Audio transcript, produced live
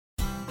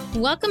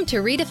Welcome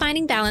to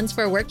Redefining Balance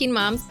for Working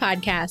Moms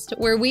podcast,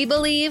 where we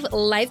believe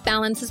life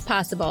balance is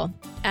possible.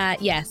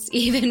 Yes,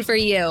 even for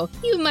you.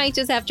 You might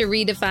just have to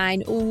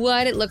redefine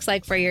what it looks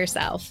like for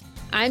yourself.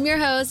 I'm your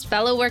host,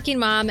 fellow working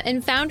mom,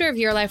 and founder of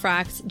Your Life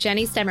Rocks,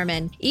 Jenny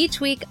Stemmerman.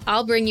 Each week,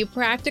 I'll bring you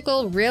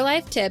practical,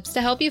 real-life tips to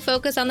help you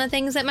focus on the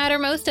things that matter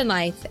most in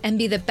life and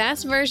be the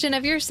best version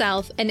of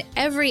yourself in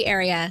every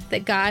area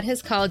that God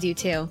has called you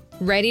to.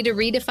 Ready to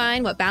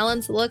redefine what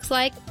balance looks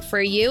like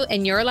for you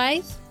in your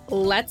life?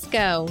 Let's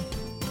go.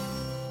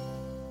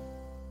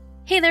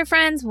 Hey there,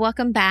 friends.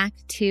 Welcome back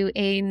to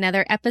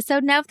another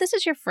episode. Now, if this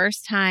is your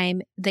first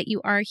time that you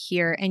are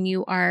here and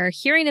you are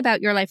hearing about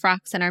Your Life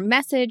Rocks and our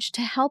message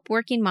to help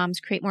working moms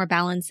create more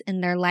balance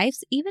in their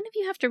lives, even if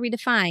you have to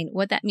redefine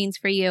what that means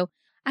for you,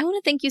 I want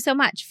to thank you so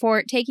much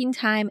for taking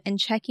time and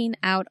checking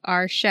out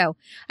our show.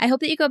 I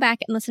hope that you go back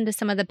and listen to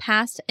some of the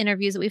past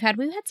interviews that we've had.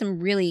 We've had some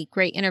really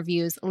great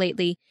interviews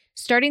lately.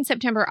 Starting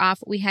September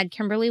off, we had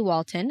Kimberly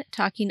Walton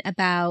talking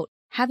about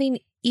having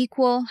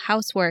equal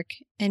housework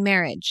and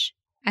marriage.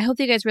 I hope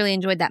you guys really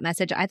enjoyed that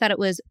message. I thought it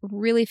was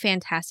really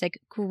fantastic.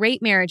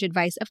 Great marriage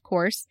advice, of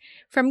course,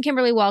 from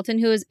Kimberly Walton,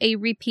 who is a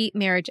repeat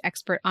marriage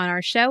expert on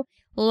our show.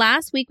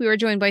 Last week, we were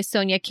joined by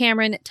Sonia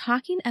Cameron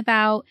talking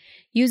about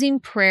using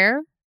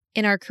prayer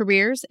in our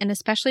careers, and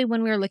especially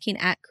when we were looking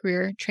at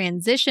career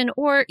transition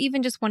or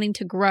even just wanting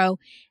to grow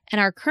in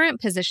our current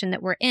position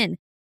that we're in.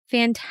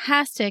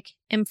 Fantastic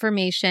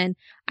information.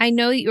 I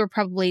know that you were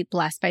probably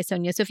blessed by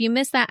Sonia. So if you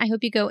missed that, I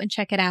hope you go and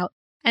check it out.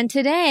 And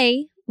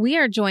today, we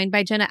are joined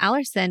by Jenna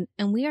Allerson,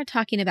 and we are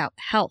talking about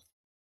health.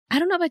 I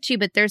don't know about you,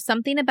 but there's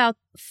something about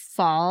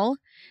fall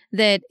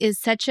that is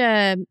such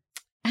a,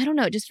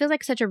 it just feels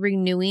like such a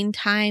renewing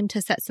time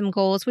to set some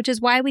goals, which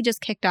is why we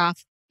just kicked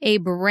off a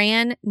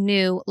brand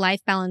new Life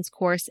Balance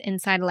course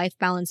inside a Life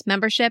Balance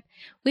membership.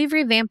 We've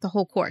revamped the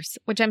whole course,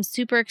 which I'm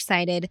super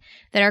excited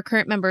that our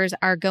current members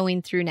are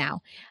going through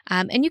now.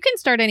 And you can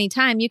start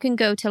anytime. You can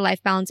go to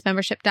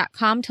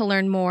lifebalancemembership.com to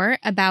learn more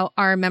about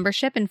our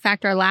membership. In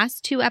fact, our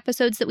last two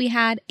episodes that we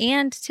had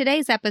and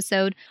today's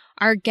episode,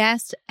 our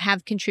guests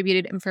have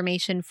contributed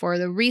information for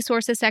the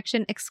resources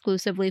section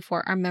exclusively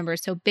for our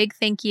members. So big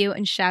thank you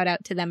and shout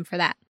out to them for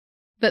that.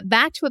 But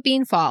back to it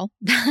being fall,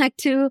 back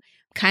to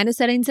kind of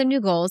setting some new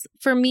goals.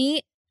 For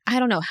me,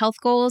 health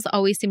goals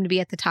always seem to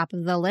be at the top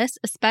of the list,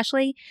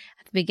 especially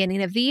at the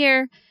beginning of the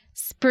year,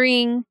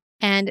 spring,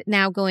 and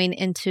now going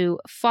into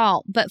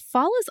fall. But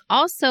fall is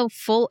also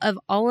full of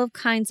all of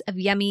kinds of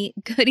yummy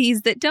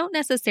goodies that don't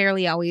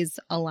necessarily always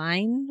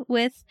align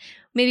with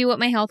maybe what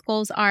my health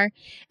goals are.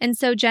 And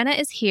so Jenna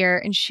is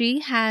here and she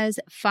has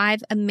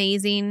 5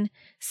 amazing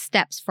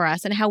steps for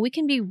us and how we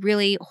can be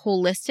really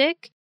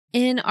holistic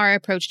in our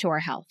approach to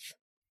our health.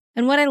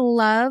 And what I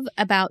love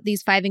about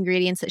these 5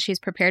 ingredients that she's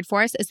prepared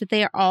for us is that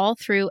they are all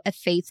through a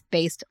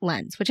faith-based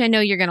lens, which I know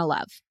you're going to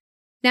love.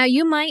 Now,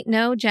 you might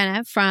know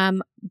Jenna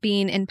from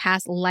being in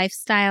past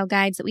lifestyle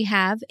guides that we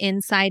have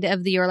inside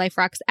of the Your Life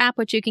Rocks app,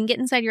 which you can get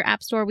inside your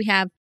app store. We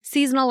have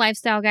seasonal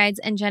lifestyle guides,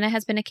 and Jenna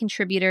has been a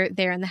contributor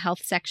there in the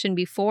health section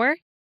before.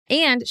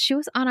 And she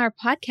was on our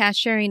podcast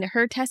sharing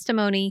her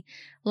testimony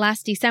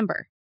last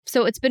December.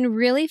 So it's been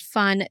really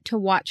fun to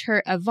watch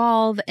her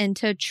evolve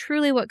into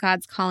truly what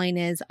God's calling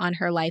is on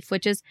her life,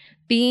 which is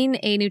being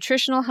a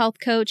nutritional health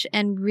coach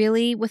and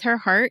really with her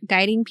heart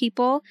guiding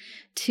people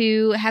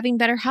to having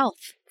better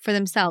health for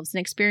themselves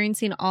and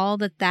experiencing all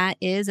that that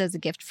is as a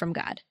gift from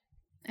God.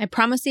 I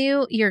promise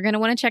you're going to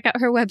want to check out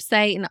her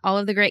website and all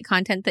of the great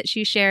content that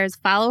she shares.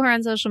 Follow her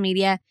on social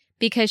media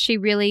because she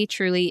really,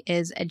 truly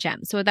is a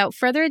gem. So without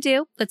further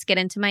ado, let's get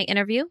into my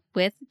interview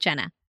with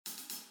Jenna.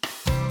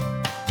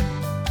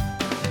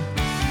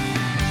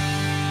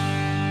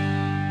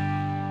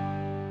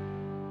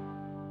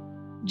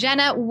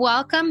 Jenna,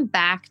 welcome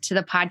back to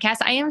the podcast.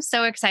 I am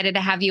so excited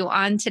to have you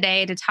on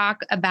today to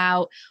talk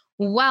about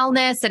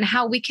wellness and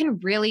how we can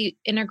really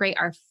integrate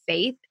our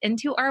faith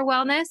into our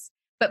wellness.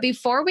 But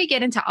before we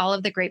get into all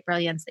of the great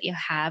brilliance that you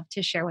have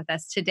to share with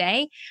us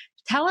today,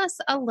 tell us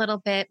a little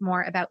bit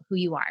more about who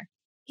you are.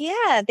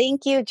 Yeah,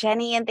 thank you,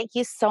 Jenny. And thank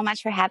you so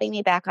much for having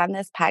me back on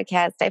this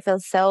podcast. I feel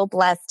so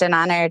blessed and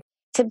honored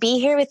to be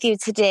here with you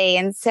today.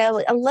 And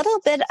so a little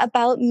bit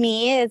about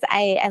me is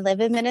I live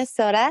in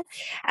Minnesota.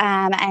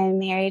 I'm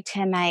married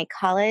to my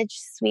college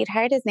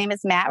sweetheart. His name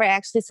is Matt. We're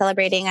actually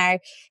celebrating our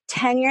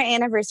 10-year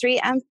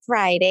anniversary on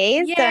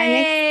Friday. Yay! So I'm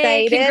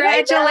excited.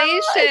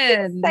 Congratulations.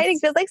 It's exciting.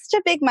 Feels like such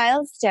a big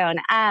milestone.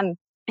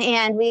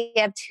 And we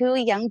have 2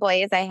 young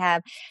boys. I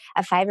have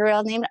a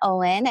 5-year-old named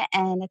Owen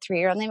and a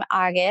 3-year-old named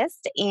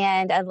August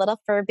and a little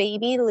fur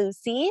baby,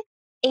 Lucy.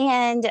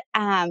 And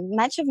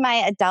much of my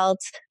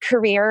adult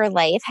career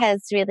life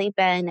has really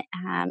been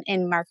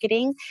in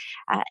marketing,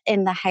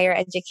 in the higher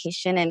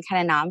education and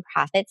kind of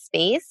nonprofit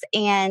space.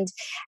 And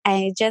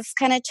I just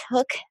kind of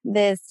took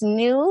this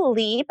new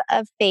leap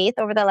of faith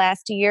over the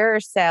last year or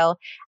so,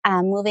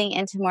 moving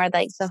into more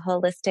like the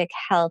holistic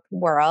health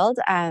world,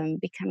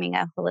 becoming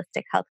a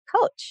holistic health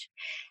coach.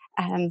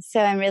 So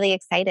I'm really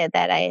excited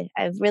that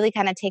I've really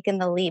kind of taken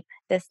the leap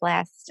this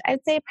last,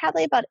 I'd say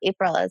probably about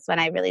April is when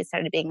I really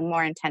started being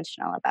more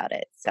intentional about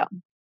it. So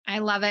I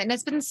love it. And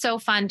it's been so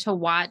fun to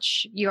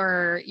watch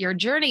your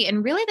journey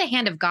and really the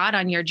hand of God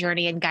on your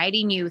journey and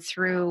guiding you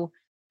through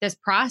this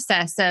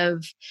process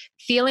of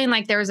feeling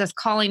like there was this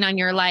calling on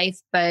your life,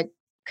 but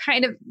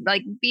kind of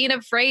like being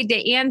afraid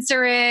to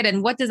answer it.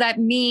 And what does that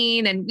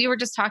mean? And we were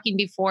just talking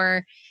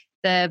before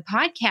the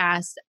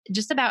podcast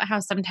just about how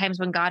sometimes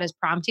when God is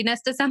prompting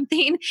us to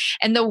something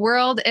and the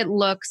world, it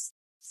looks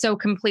so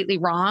completely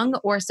wrong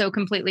or so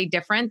completely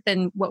different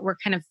than what we're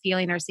kind of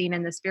feeling or seeing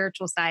in the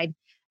spiritual side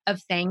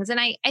of things. And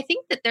I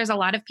think that there's a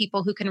lot of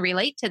people who can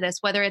relate to this,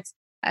 whether it's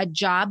a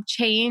job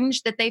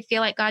change that they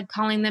feel like God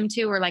calling them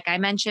to, or like I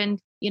mentioned,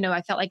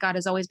 I felt like God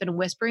has always been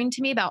whispering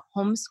to me about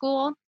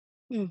homeschool,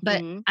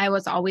 but hmm I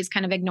was always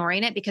kind of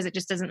ignoring it because it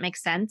just doesn't make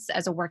sense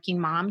as a working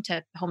mom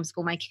to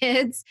homeschool my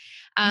kids.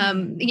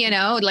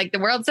 Like the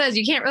world says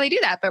you can't really do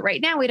that. But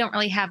right now we don't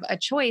really have a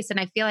choice. And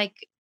I feel like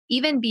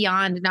even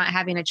beyond not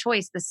having a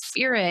choice, the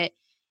spirit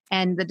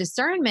and the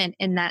discernment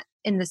in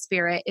the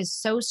spirit is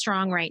so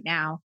strong right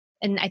now.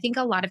 And I think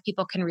a lot of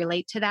people can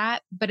relate to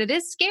that, but it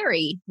is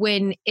scary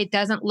when it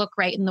doesn't look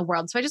right in the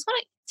world. So I just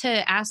wanted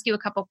to ask you a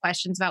couple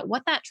questions about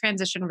what that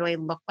transition really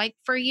looked like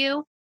for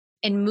you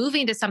and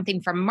moving to something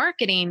from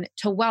marketing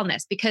to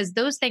wellness, because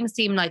those things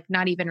seem like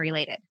not even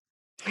related.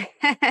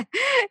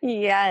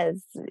 Yes.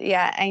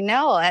 Yeah, I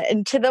know.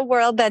 And to the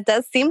world, that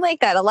does seem like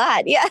that a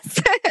lot. Yes.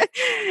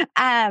 Yeah,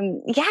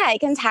 I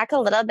can talk a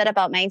little bit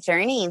about my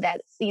journey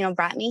that,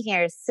 brought me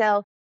here.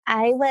 So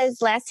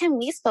last time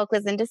we spoke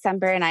was in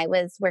December, and I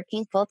was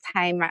working full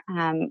time,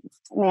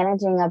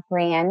 managing a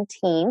brand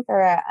team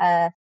for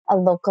a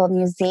local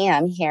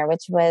museum here,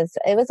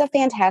 it was a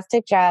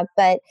fantastic job.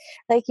 But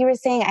like you were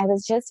saying, I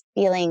was just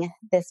feeling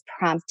this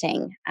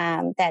prompting,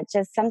 that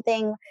just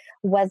something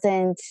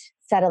wasn't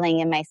settling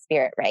in my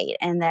spirit right.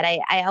 And that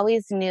I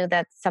always knew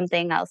that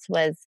something else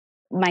was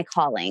my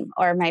calling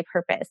or my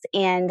purpose.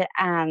 And,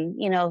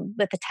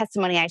 with the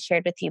testimony I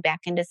shared with you back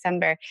in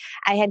December,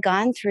 I had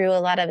gone through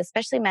a lot of,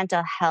 especially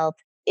mental health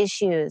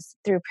issues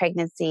through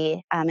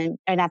pregnancy, or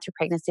not through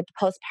pregnancy,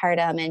 but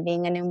postpartum and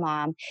being a new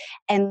mom.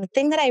 And the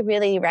thing that I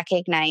really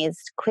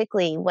recognized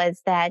quickly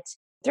was that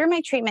through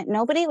my treatment,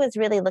 nobody was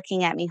really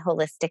looking at me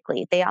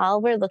holistically. They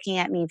all were looking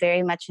at me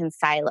very much in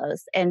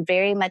silos and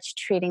very much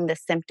treating the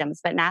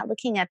symptoms, but not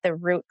looking at the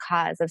root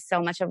cause of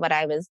so much of what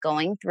I was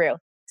going through.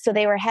 So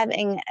they were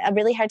having a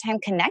really hard time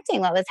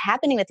connecting what was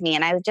happening with me.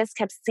 And I just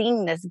kept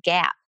seeing this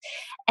gap.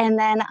 And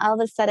then all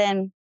of a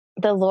sudden,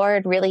 the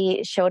Lord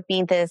really showed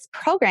me this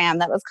program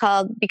that was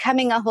called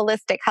Becoming a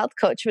Holistic Health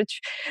Coach, which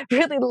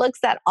really looks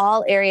at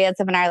all areas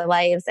of our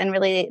lives and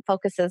really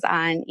focuses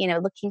on,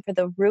 looking for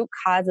the root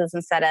causes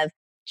instead of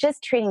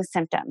just treating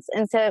symptoms.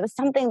 And so it was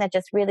something that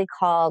just really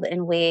called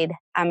and weighed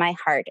on my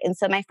heart. And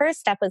so my first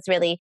step was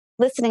really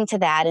listening to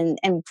that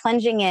and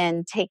plunging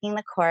in, taking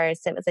the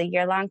course. It was a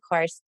year-long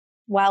course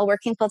while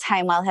working full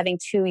time, while having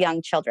two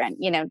young children.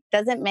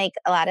 Doesn't make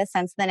a lot of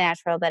sense in the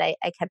natural, but I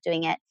kept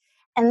doing it.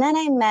 And then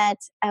I met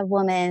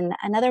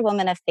another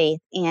woman of faith,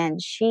 and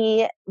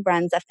she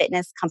runs a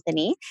fitness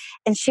company,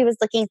 and she was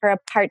looking for a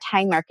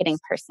part-time marketing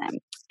person.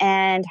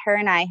 And her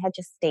and I had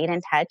just stayed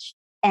in touch.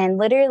 And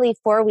literally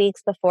 4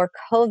 weeks before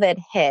COVID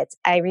hit,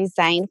 I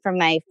resigned from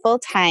my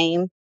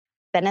full-time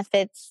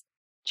benefits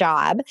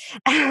job,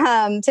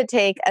 to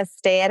take a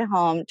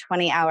stay-at-home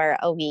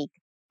 20-hour-a-week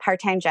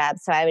part-time job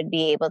so I would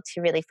be able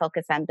to really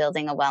focus on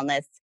building a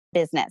wellness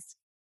business.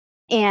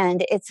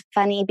 And it's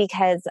funny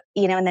because,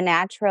 in the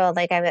natural,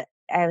 like I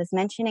was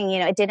mentioning,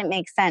 it didn't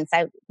make sense.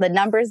 The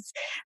numbers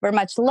were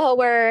much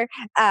lower.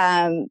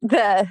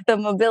 The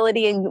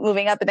mobility and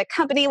moving up in the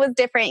company was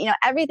different.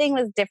 Everything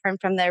was different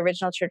from the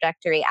original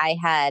trajectory I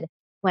had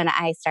when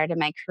I started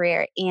my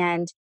career.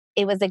 And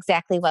it was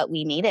exactly what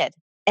we needed.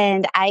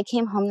 And I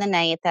came home the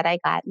night that I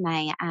got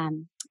my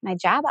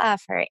job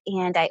offer,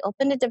 and I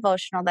opened a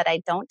devotional that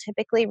I don't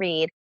typically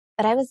read,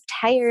 but I was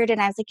tired,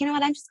 and I was like, you know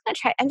what? I'm just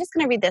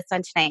going to read this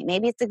one tonight.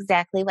 Maybe it's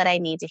exactly what I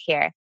need to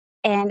hear.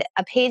 And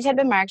a page had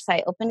been marked. So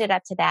I opened it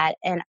up to that,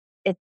 and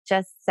it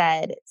just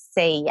said,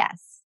 say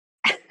yes.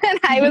 And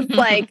I was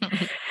like,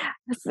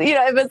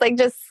 it was like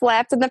just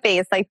slapped in the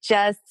face, like,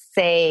 just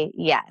say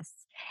yes.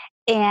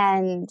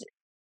 And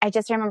I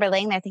just remember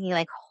laying there thinking,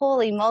 like,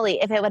 holy moly,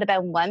 if it would have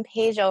been one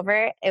page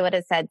over, it would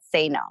have said,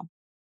 say no,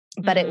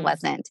 but it Mhm.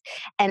 wasn't.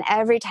 And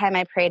every time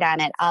I prayed on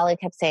it, all I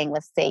kept saying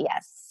was, say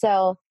yes.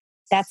 So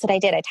that's what I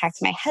did. I talked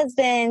to my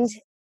husband.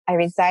 I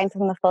resigned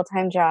from the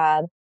full-time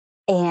job,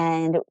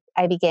 and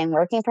I began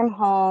working from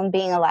home,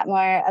 being a lot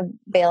more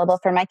available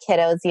for my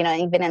kiddos,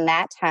 even in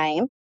that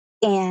time.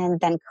 And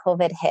then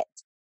COVID hit.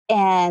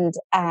 And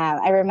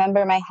I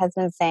remember my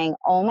husband saying,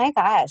 oh my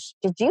gosh,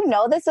 did you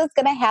know this was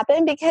going to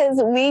happen?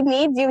 Because we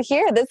need you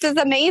here. This is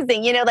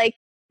amazing.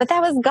 But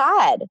that was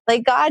God.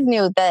 Like, God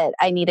knew that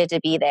I needed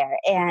to be there.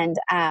 And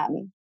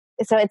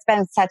so it's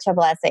been such a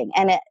blessing.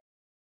 And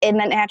in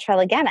the natural,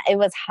 again, it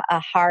was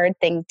a hard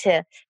thing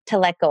to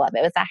let go of.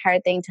 It was a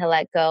hard thing to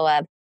let go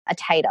of a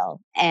title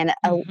and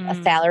a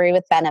Mm-hmm. salary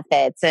with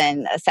benefits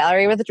and a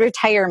salary with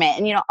retirement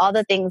and, all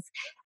the things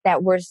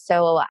that we're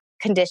so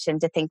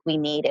conditioned to think we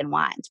need and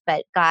want.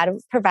 But God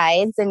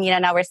provides. And,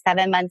 now we're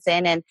 7 months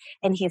in and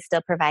he's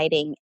still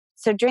providing.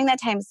 So during that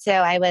time,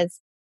 I was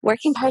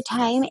working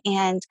part-time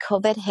and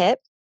COVID hit.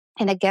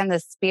 And again, the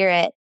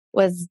spirit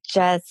was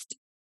just,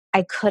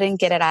 I couldn't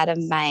get it out of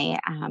my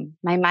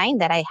my mind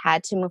that I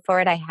had to move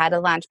forward. I had to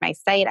launch my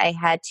site. I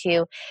had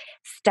to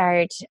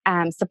start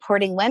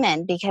supporting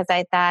women because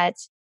I thought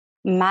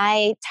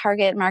my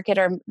target market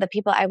or the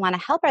people I want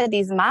to help are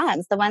these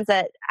moms, the ones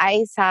that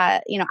I saw.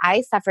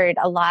 I suffered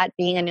a lot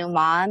being a new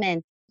mom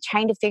and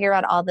trying to figure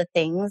out all the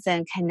things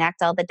and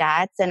connect all the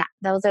dots. And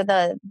those are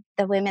the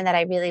women that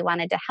I really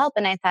wanted to help.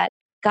 And I thought,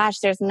 gosh,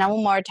 there's no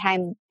more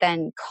time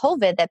than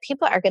COVID that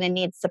people are going to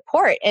need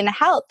support and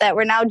help, that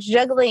we're now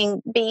juggling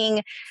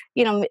being,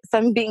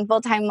 some being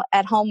full-time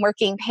at home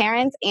working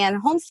parents and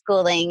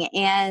homeschooling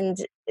and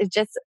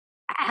just,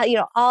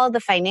 all the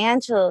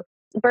financial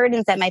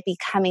burdens that might be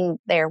coming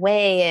their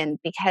way and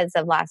because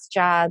of lost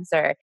jobs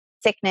or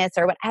sickness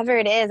or whatever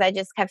it is. I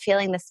just kept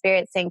feeling the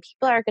spirit saying,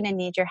 people are going to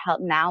need your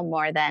help now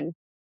more than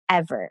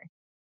ever.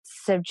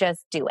 So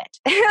just do it.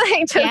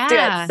 Just do it.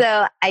 Yeah.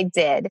 So I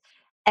did.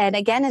 And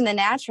again, in the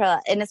natural,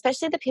 and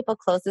especially the people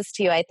closest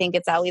to you, I think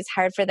it's always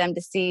hard for them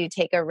to see you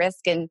take a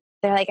risk. And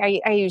they're like,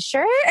 are you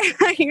sure?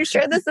 Are you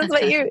sure this is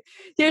what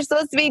you're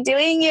supposed to be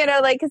doing?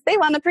 Because they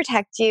want to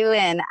protect you.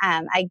 And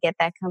I get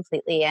that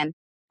completely. And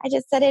I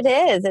just said it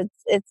is.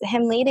 It's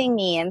him leading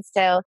me. And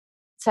so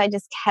I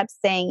just kept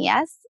saying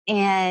yes.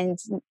 And,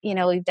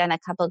 we've done a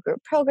couple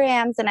group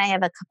programs and I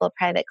have a couple of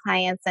private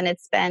clients, and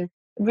it's been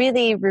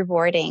really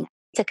rewarding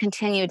to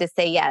continue to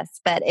say yes,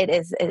 but it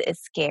is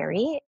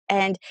scary.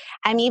 And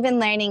I'm even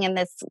learning in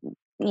this,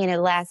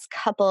 last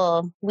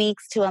couple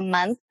weeks to a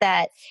month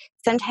that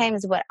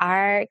sometimes what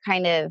our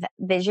kind of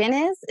vision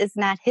is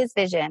not his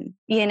vision,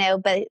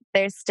 but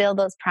there's still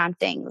those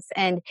promptings.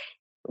 And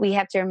we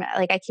have to,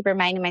 I keep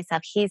reminding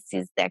myself, he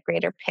sees that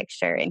greater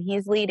picture and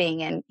he's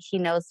leading and he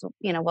knows,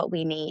 what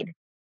we need.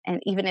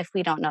 And even if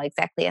we don't know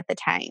exactly at the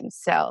time.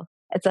 So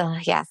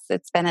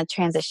it's been a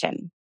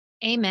transition.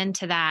 Amen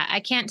to that. I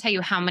can't tell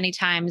you how many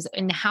times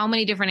in how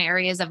many different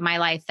areas of my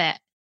life that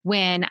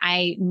when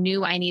I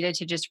knew I needed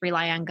to just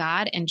rely on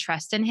God and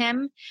trust in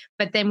him,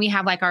 but then we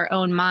have like our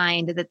own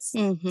mind that's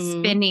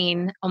Mm-hmm.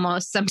 spinning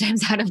almost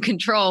sometimes out of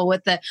control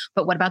with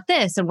but what about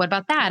this? And what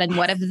about that? And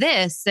what if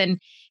this? And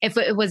if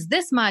it was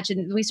this much,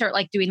 and we start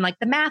like doing like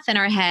the math in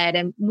our head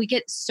and we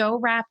get so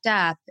wrapped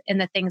up in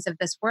the things of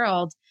this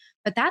world.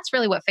 But that's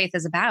really what faith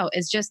is about,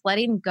 is just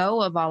letting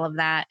go of all of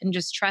that and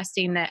just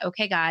trusting that,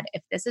 okay, God,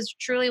 if this is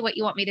truly what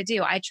you want me to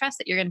do, I trust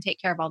that you're going to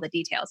take care of all the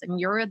details and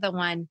you're the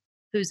one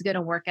who's going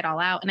to work it all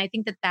out. And I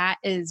think that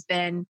has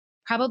been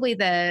probably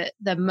the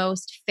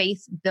most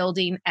faith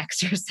building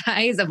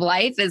exercise of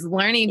life, is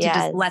learning to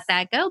just Yes. let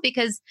that go.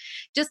 Because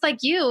just like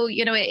you,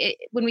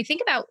 when we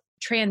think about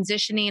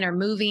transitioning or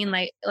moving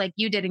like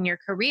you did in your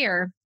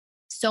career,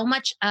 so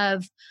much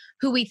of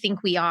who we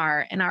think we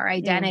are and our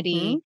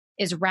identity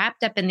Mm-hmm. is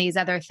wrapped up in these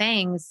other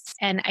things.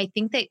 And I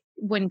think that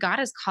when God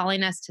is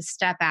calling us to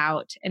step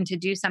out and to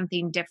do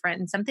something different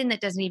and something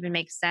that doesn't even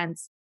make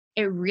sense,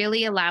 it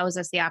really allows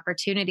us the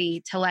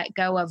opportunity to let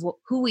go of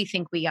who we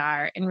think we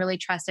are and really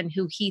trust in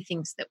who he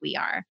thinks that we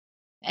are,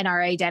 and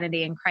our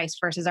identity in Christ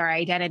versus our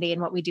identity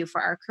in what we do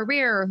for our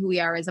career, or who we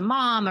are as a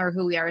mom, or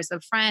who we are as a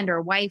friend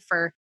or wife,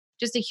 or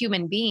just a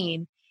human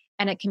being.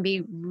 And it can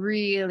be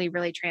really,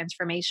 really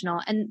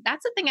transformational. And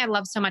that's the thing I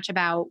love so much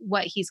about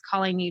what he's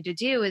calling you to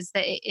do, is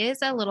that it is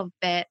a little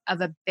bit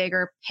of a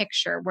bigger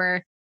picture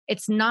where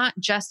it's not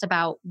just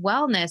about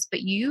wellness,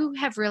 but you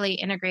have really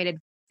integrated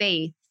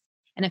faith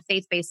and a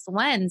faith-based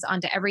lens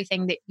onto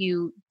everything that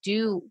you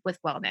do with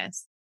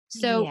wellness.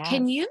 So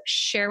can Yes. you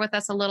share with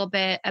us a little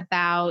bit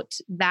about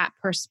that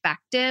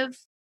perspective,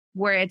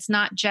 where it's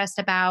not just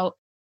about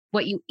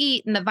what you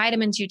eat and the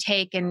vitamins you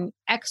take and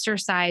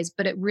exercise,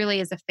 but it really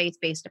is a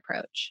faith-based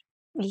approach?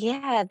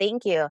 Yeah,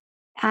 thank you.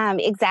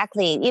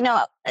 Exactly.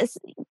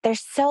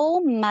 There's so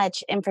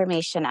much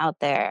information out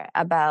there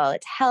about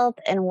health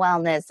and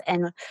wellness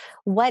and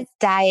what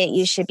diet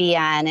you should be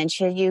on. And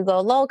should you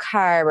go low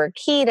carb or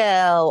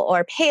keto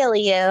or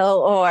paleo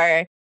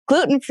or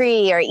gluten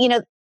free? Or,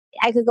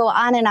 I could go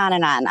on and on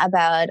and on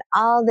about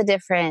all the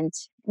different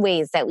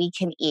ways that we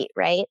can eat,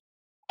 right?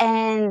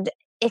 And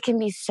it can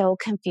be so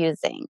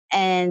confusing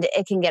and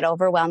it can get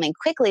overwhelming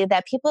quickly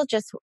that people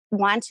just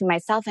want to,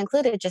 myself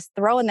included, just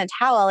throw in the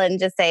towel and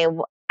just say,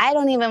 I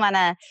don't even want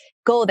to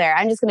go there.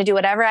 I'm just going to do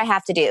whatever I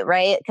have to do,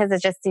 right? Because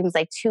it just seems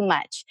like too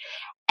much.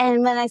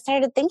 And when I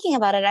started thinking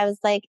about it, I was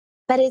like,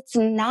 but it's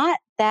not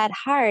that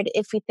hard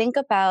if we think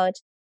about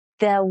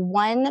the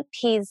one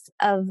piece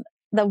of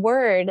the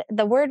word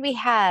we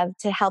have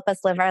to help us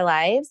live our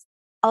lives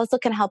also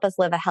can help us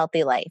live a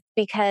healthy life,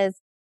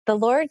 because the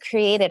Lord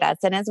created us.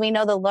 And as we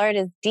know, the Lord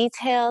is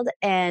detailed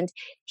and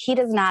he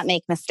does not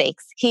make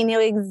mistakes. He knew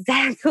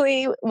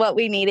exactly what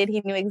we needed.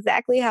 He knew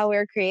exactly how we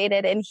were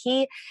created. And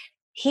he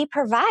he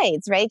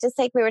provides, right? Just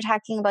like we were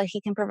talking about,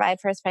 he can provide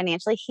for us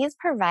financially. He's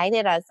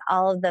provided us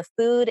all of the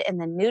food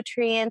and the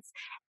nutrients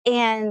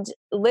and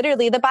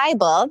literally the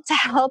Bible to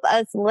help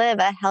us live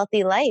a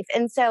healthy life.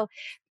 And so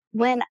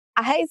when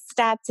I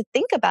stopped to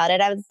think about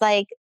it, I was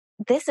like,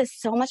 this is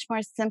so much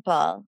more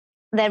simple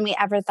than we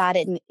ever thought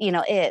it,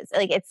 is.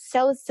 Like, it's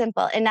so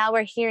simple. And now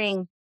we're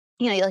hearing,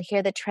 you'll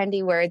hear the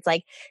trendy words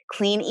like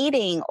clean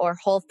eating or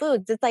whole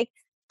foods. It's like,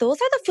 those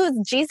are the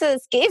foods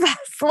Jesus gave us.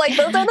 Like,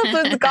 those are the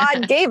foods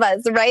God gave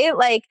us, right?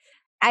 Like,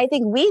 I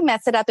think we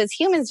mess it up as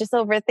humans just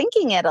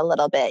overthinking it a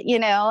little bit,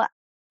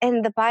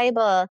 And the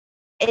Bible,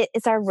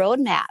 it's our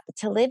roadmap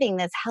to living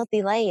this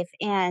healthy life.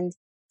 And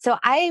so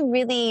I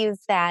really use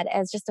that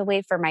as just a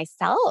way for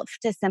myself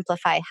to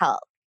simplify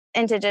health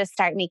and to just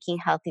start making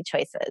healthy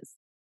choices.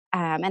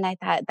 And I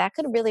thought that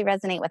could really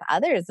resonate with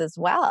others as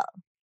well.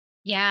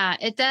 Yeah,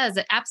 it does.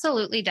 It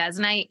absolutely does.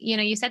 And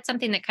you said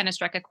something that kind of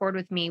struck a chord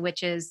with me,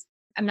 which is,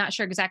 I'm not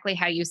sure exactly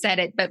how you said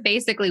it, but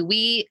basically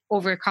we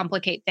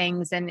overcomplicate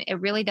things and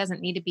it really doesn't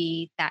need to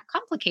be that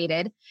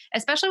complicated,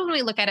 especially when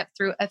we look at it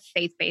through a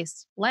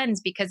faith-based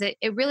lens, because it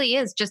really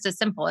is just as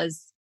simple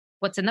as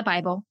what's in the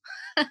Bible.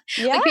 Like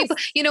Yes.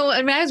 people,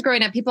 when I was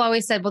growing up, people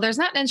always said, well, there's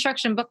not an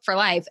instruction book for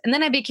life. And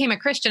then I became a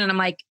Christian and I'm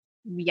like,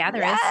 yeah,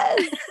 there Yes.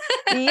 is.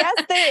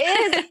 Yes,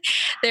 there is.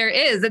 There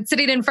is. It's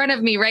sitting in front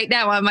of me right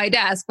now on my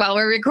desk while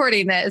we're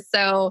recording this.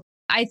 So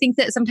I think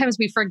that sometimes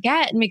we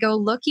forget and we go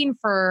looking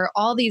for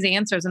all these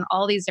answers in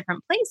all these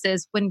different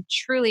places when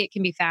truly it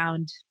can be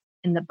found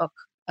in the book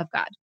of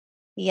God.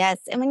 Yes.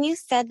 And when you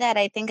said that,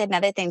 I think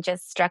another thing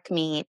just struck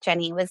me,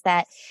 Jenny, was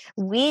that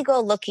we go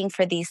looking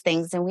for these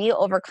things and we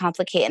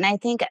overcomplicate. And I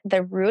think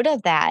the root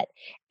of that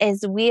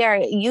is we are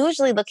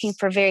usually looking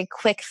for very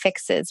quick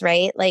fixes,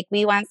 right? Like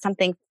we want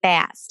something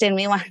fast and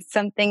we want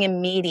something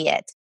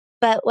immediate.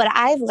 But what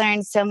I've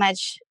learned so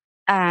much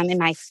in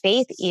my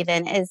faith,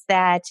 even, is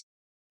that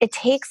it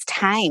takes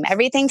time.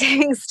 Everything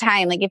takes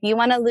time. Like if you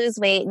want to lose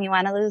weight and you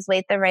want to lose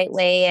weight the right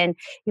way and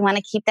you want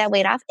to keep that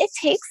weight off, it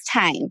takes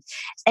time.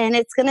 And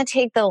it's going to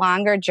take the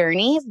longer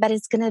journey, but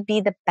it's going to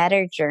be the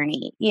better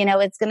journey.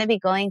 It's going to be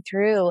going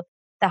through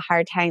the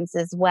hard times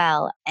as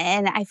well.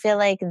 And I feel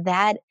like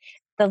that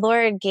the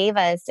Lord gave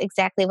us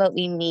exactly what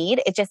we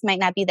need. It just might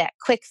not be that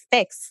quick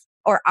fix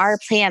or our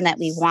plan that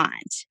we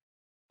want.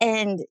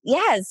 And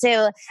yeah,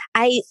 so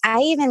I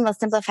even will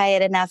simplify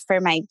it enough for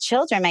my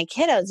children, my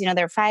kiddos,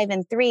 they're 5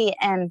 and 3,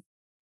 and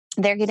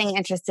they're getting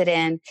interested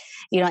in,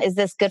 is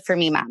this good for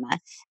me, mama?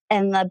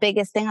 And the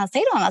biggest thing I'll say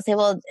to them, I'll say,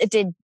 well,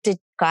 did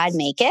God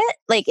make it?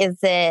 Like, is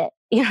it,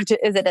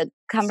 is it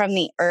come from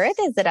the earth?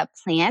 Is it a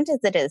plant?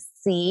 Is it a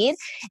seed?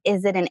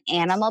 Is it an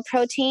animal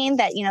protein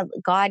that,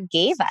 God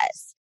gave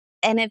us?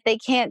 And if they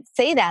can't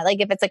say that,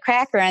 like if it's a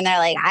cracker and they're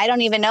like, I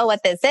don't even know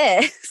what this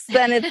is,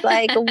 then it's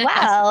like,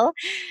 well,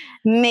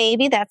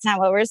 maybe that's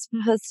not what we're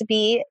supposed to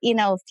be,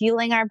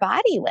 fueling our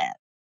body with.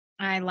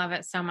 I love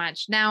it so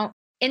much. Now,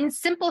 in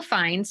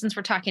simplifying, since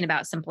we're talking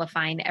about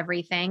simplifying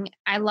everything,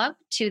 I love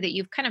too that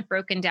you've kind of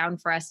broken down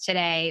for us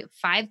today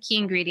 5 key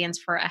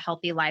ingredients for a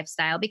healthy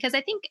lifestyle. Because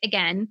I think,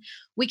 again,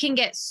 we can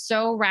get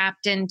so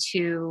wrapped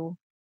into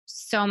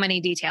so many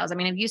details. I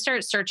mean, if you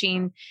start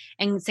searching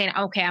and saying,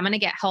 okay, I'm going to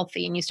get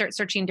healthy, and you start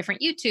searching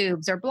different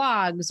YouTubes or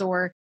blogs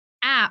or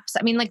apps,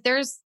 I mean, like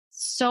there's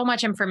so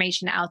much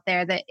information out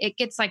there that it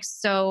gets like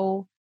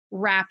so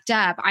wrapped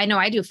up. I know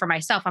I do for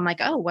myself. I'm like,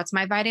 oh, what's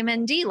my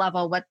vitamin D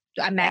level? What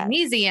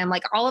magnesium,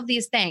 like all of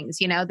these things,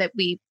 that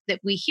we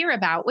hear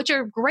about, which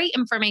are great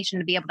information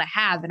to be able to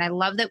have. And I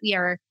love that we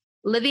are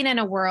living in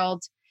a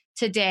world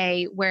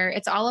today where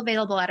it's all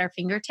available at our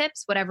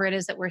fingertips, whatever it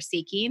is that we're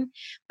seeking.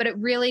 But it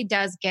really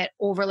does get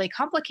overly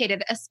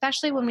complicated,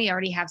 especially when we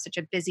already have such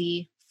a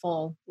busy,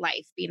 full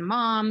life, being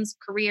moms,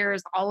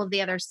 careers, all of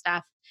the other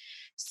stuff.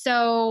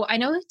 So I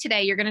know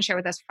today you're going to share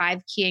with us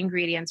 5 key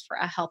ingredients for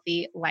a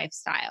healthy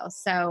lifestyle.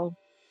 So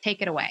take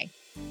it away.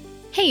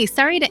 Hey,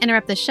 sorry to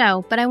interrupt the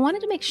show, but I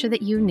wanted to make sure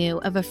that you knew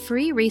of a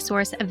free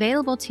resource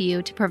available to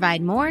you to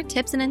provide more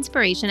tips and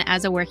inspiration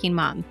as a working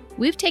mom.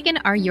 We've taken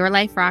our Your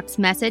Life Rocks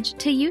message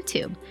to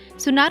YouTube.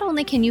 So not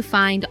only can you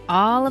find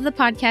all of the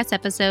podcast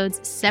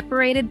episodes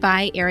separated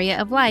by area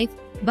of life,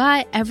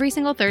 but every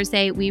single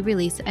Thursday we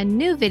release a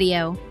new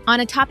video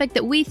on a topic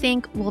that we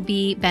think will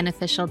be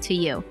beneficial to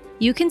you.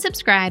 You can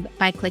subscribe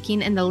by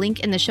clicking in the link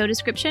in the show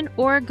description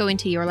or going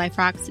to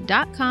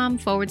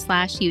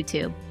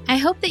yourliferocks.com/YouTube. I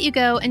hope that you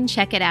go and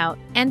check it out.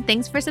 And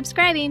thanks for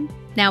subscribing.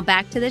 Now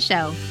back to the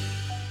show.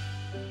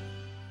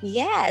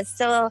 Yeah.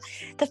 So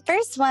the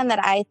first one that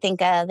I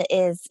think of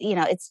is,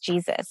 it's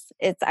Jesus.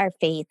 It's our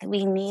faith.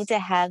 We need to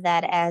have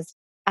that as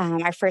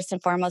our first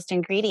and foremost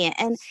ingredient.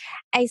 And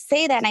I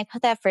say that and I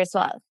put that first,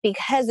 well,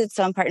 because it's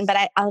so important,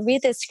 but I'll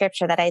read this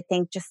scripture that I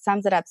think just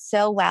sums it up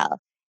so well.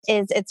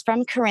 It's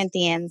from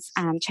Corinthians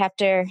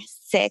chapter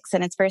 6,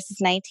 and it's verses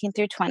 19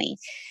 through 20.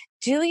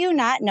 Do you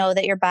not know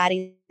that your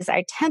bodies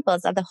are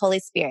temples of the Holy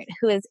Spirit,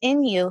 who is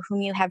in you,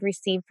 whom you have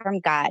received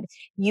from God?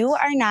 You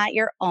are not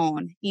your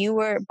own. You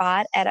were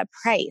bought at a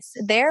price.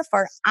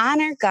 Therefore,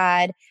 honor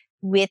God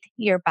with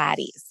your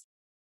bodies.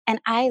 And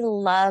I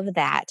love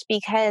that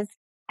because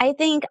I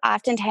think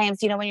oftentimes,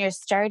 when you're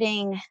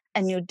starting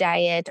a new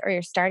diet or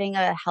you're starting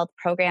a health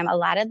program, a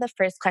lot of the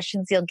first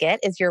questions you'll get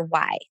is your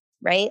why,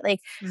 right? Like,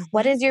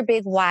 what Hmm. is your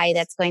big why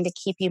that's going to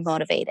keep you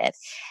motivated?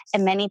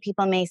 And many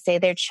people may say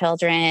their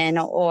children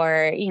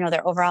or,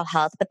 their overall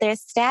health, but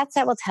there's stats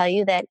that will tell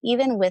you that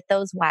even with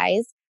those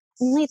whys,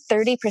 only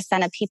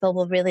 30% of people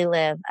will really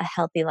live a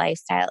healthy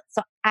lifestyle.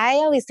 So I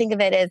always think of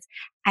it as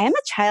I am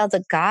a child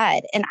of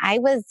God and I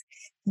was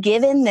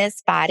given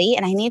this body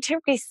and I need to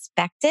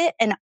respect it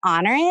and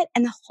honor it.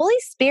 And the Holy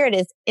Spirit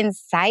is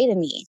inside of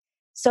me.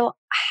 So,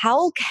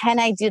 how can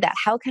I do that?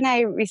 How can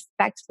I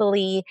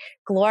respectfully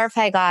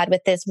glorify God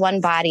with this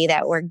one body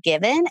that we're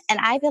given? And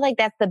I feel like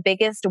that's the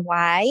biggest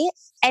why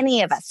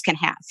any of us can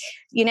have.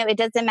 It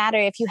doesn't matter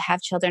if you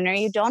have children or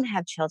you don't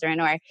have children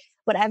or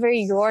whatever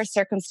your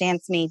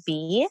circumstance may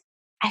be.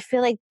 I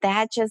feel like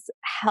that just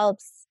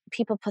helps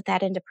people put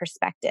that into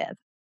perspective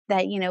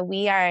that,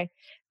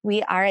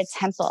 we are a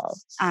temple,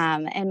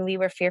 and we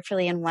were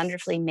fearfully and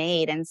wonderfully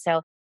made. And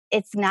so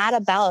it's not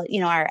about,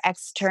 our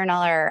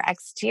external or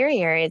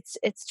exterior.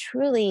 It's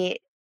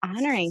truly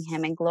honoring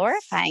him and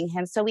glorifying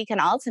him so we can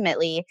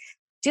ultimately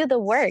do the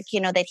work,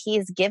 that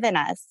he's given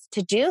us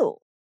to do.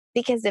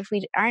 Because if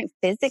we aren't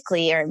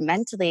physically or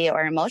mentally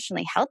or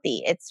emotionally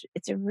healthy, it's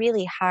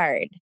really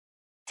hard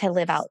to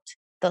live out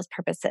those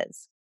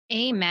purposes.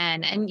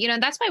 Amen. And,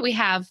 that's why we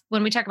have,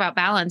 when we talk about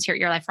balance here at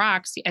Your Life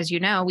Rocks, as you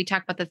know, we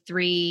talk about the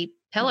three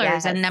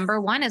pillars. And Yes. number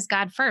one is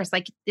God first.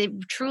 Like it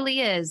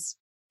truly is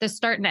the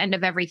start and end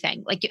of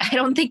everything. Like, I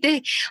don't think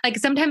like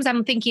sometimes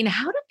I'm thinking,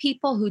 how do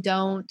people who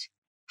don't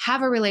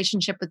have a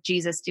relationship with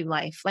Jesus do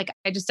life? Like,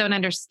 I just don't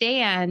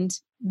understand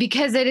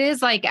because it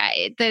is like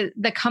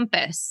the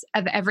compass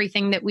of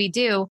everything that we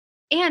do.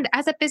 And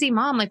as a busy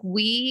mom, like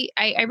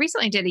I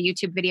recently did a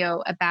YouTube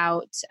video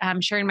about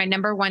sharing my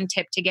number one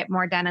tip to get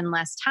more done in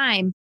less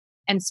time.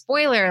 And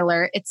spoiler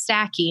alert, it's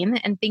stacking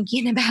and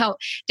thinking about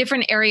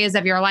different areas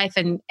of your life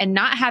and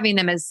not having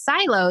them as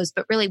silos,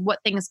 but really what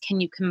things can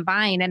you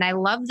combine. And I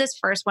love this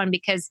first one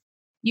because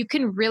you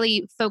can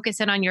really focus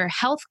in on your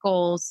health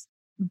goals,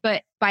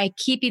 but by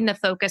keeping the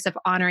focus of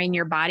honoring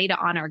your body to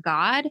honor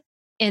God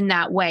in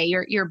that way,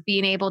 you're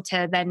being able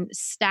to then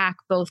stack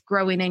both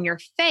growing in your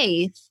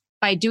faith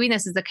by doing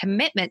this as a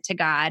commitment to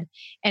God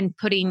and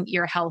putting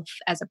your health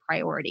as a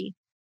priority.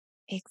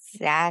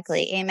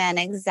 Exactly. Amen.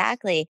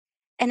 Exactly.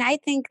 And I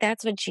think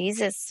that's what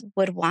Jesus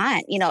would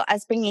want,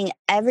 us bringing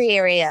every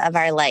area of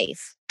our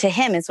life to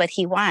him is what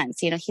he wants.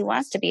 He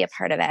wants to be a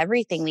part of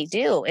everything we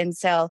do. And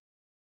so,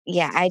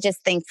 yeah, I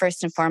just think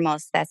first and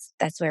foremost, that's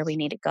where we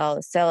need to go.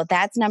 So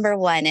that's number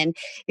one. And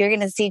you're going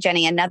to see,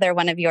 Jenny, another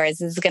one of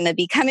yours is going to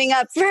be coming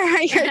up for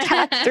your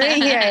top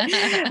three here,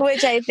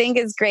 which I think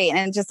is great.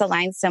 And it just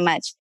aligns so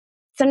much.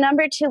 So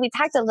number two, we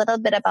talked a little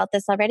bit about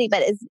this already,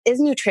 but is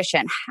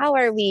nutrition. How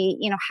are we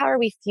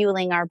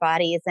fueling our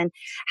bodies and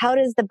how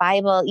does the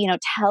Bible,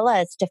 tell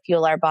us to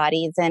fuel our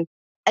bodies? And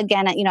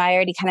again, I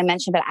already kind of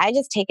mentioned, but I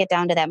just take it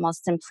down to that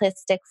most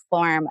simplistic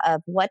form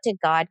of what did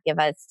God give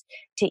us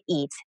to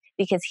eat?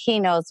 Because he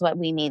knows what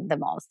we need the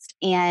most.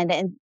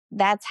 And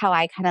that's how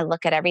I kind of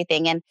look at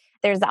everything. And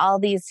there's all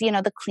these,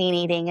 the clean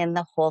eating and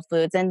the whole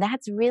foods, and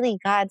that's really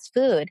God's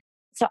food.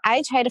 So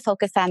I try to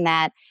focus on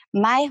that.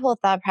 My whole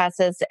thought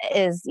process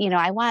is,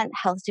 I want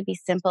health to be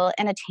simple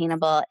and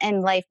attainable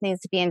and life needs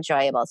to be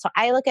enjoyable. So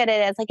I look at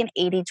it as like an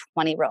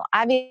 80-20 rule.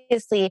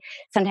 Obviously,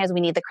 sometimes we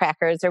need the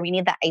crackers or we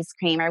need the ice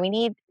cream or we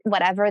need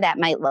whatever that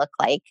might look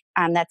like,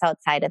 that's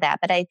outside of that.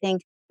 But I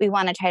think we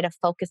want to try to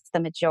focus the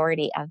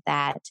majority of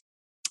that,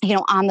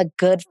 on the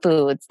good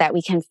foods that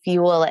we can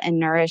fuel and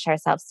nourish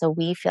ourselves so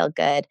we feel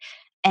good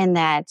and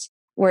that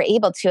we're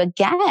able to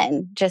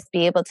again just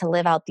be able to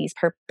live out these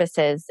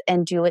purposes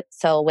and do it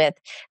so with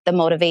the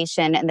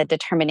motivation and the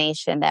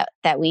determination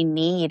that we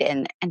need,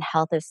 and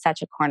health is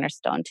such a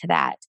cornerstone to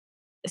that.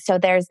 So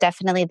there's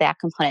definitely that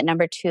component.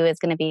 Number two is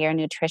going to be your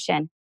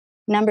nutrition.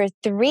 Number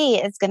three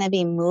is going to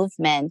be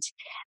movement.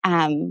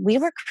 We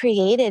were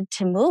created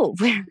to move.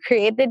 We're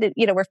created,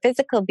 we're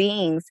physical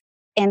beings.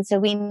 And so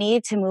we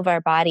need to move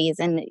our bodies.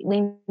 And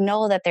we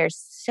know that there's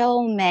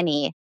so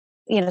many,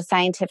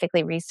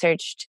 scientifically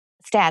researched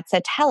stats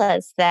that tell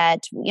us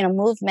that,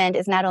 movement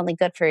is not only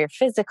good for your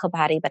physical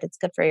body, but it's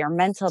good for your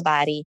mental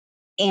body.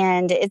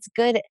 And it's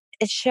good.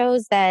 It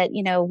shows that,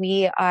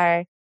 we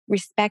are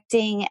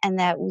respecting and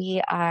that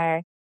we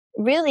are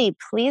really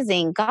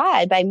pleasing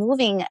God by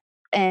moving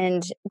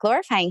and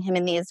glorifying him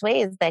in these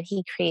ways that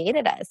he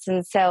created us.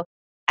 And so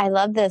I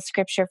love the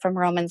scripture from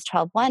Romans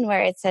 12:1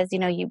 where it says,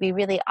 we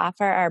really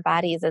offer our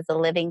bodies as a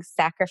living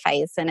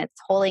sacrifice and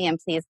it's holy and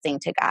pleasing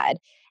to God.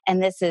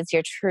 And this is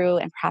your true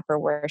and proper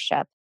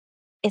worship.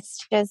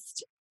 It's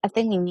just a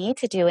thing we need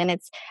to do. And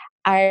it's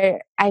I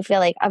feel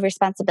like a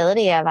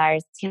responsibility of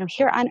ours,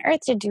 here on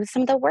earth to do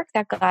some of the work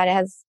that God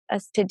has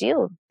us to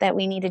do that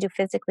we need to do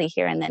physically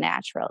here in the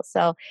natural.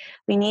 So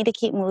we need to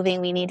keep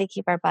moving. We need to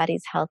keep our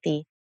bodies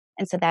healthy.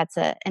 And so that's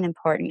an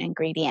important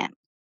ingredient.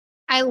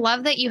 I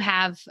love that you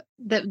have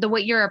the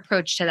what your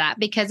approach to that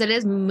because it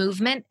is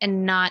movement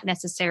and not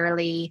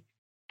necessarily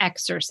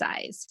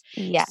exercise.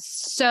 Yes.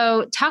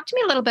 So talk to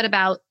me a little bit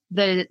about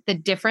the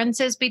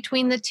differences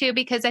between the two,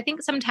 because I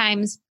think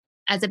sometimes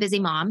as a busy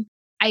mom,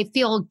 I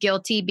feel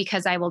guilty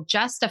because I will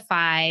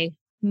justify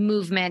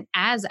movement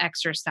as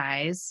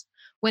exercise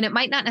when it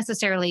might not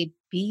necessarily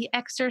be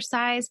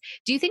exercise.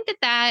 Do you think that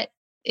that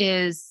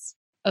is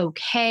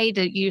okay?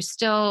 Do you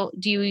still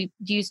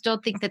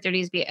think that there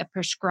needs to be a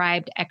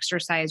prescribed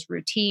exercise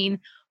routine?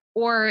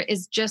 Or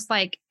is just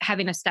like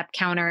having a step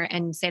counter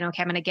and saying,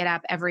 okay, I'm going to get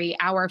up every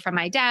hour from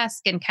my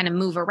desk and kind of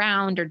move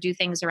around or do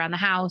things around the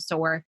house,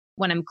 or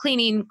when I'm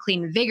cleaning,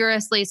 clean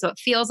vigorously so it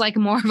feels like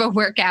more of a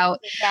workout.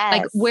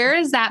 Like, Yes. where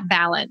is that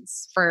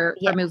balance for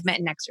Yes. movement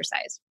and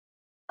exercise?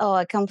 Oh,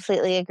 I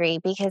completely agree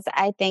because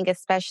I think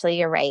especially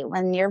you're right,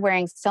 when you're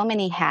wearing so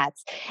many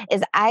hats,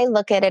 is I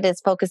look at it as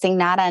focusing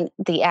not on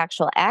the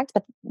actual act,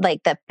 but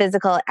like the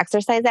physical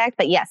exercise act,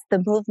 but yes,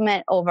 the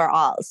movement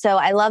overall. So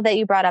I love that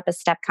you brought up a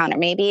step counter.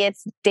 Maybe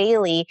it's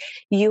daily,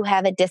 you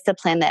have a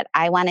discipline that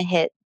I want to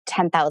hit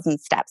 10,000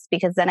 steps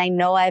because then I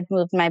know I've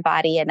moved my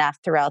body enough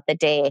throughout the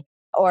day.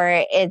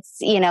 Or it's,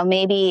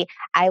 maybe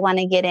I want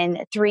to get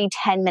in 3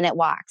 10-minute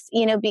walks,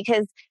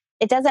 because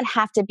it doesn't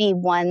have to be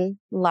one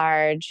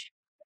large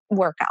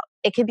workout.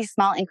 It could be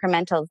small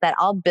incrementals that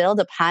all build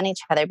upon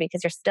each other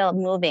because you're still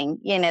moving,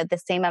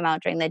 the same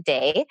amount during the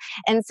day.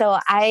 And so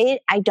I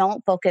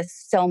don't focus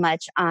so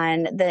much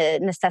on the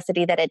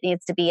necessity that it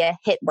needs to be a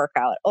hit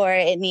workout or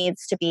it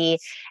needs to be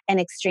an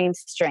extreme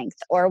strength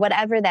or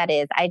whatever that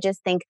is. I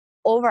just think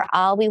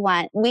overall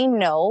we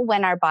know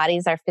when our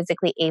bodies are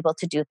physically able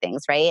to do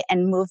things, right?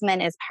 And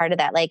movement is part of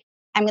that. Like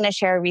I'm going to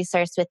share a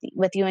resource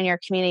with you in your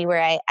community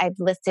where I've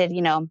listed,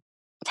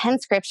 10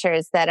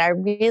 scriptures that are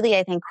really,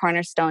 I think,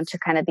 cornerstone to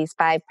kind of these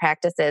 5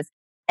 practices.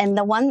 And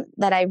the one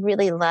that I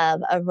really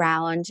love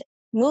around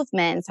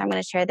movement, so I'm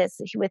going to share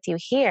this with you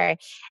here,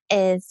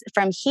 is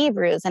from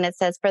Hebrews. And it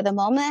says, for the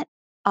moment,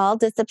 all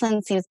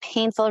discipline seems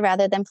painful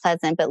rather than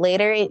pleasant, but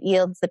later it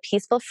yields the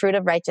peaceful fruit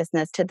of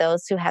righteousness to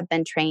those who have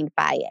been trained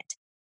by it.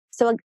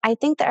 So I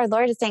think that our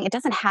Lord is saying it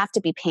doesn't have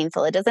to be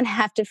painful. It doesn't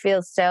have to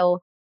feel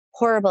so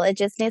horrible. It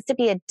just needs to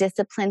be a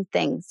disciplined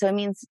thing. So it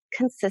means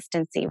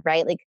consistency,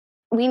 right? Like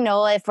we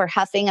know if we're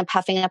huffing and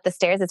puffing up the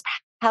stairs, it's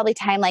probably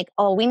time like,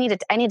 oh, I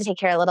need to take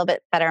care a little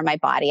bit better of my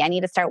body. I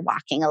need to start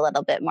walking a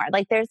little bit more.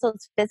 Like there's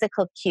those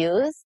physical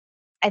cues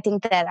I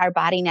think that our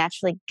body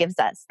naturally gives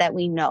us that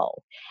we know.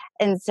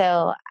 And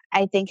so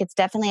I think it's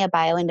definitely a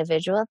bio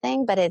individual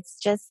thing, but it's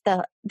just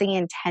the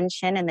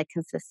intention and the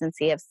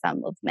consistency of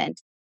some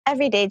movement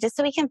every day, just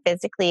so we can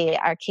physically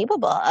are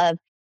capable of,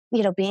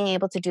 being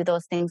able to do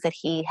those things that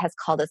he has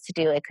called us to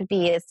do. It could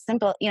be as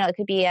simple, it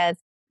could be as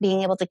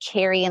being able to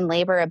carry and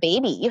labor a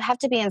baby. You have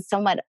to be in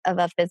somewhat of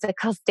a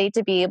physical state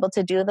to be able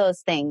to do those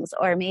things.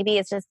 Or maybe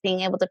it's just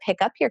being able to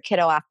pick up your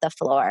kiddo off the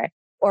floor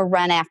or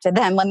run after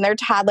them when they're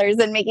toddlers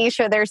and making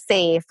sure they're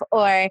safe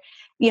or,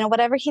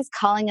 whatever he's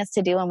calling us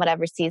to do in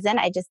whatever season.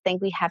 I just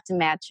think we have to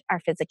match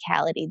our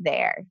physicality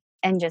there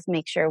and just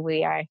make sure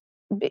we are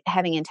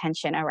having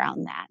intention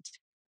around that.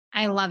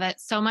 I love it.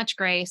 So much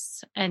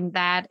grace. And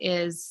that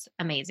is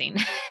amazing.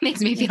 Makes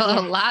me feel a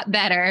Yeah, lot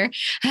better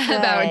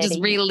about just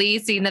good.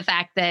 releasing the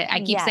fact that I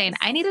keep saying, Yes.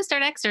 I need to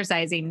start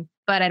exercising,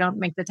 but I don't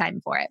make the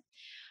time for it.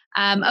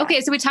 Yeah.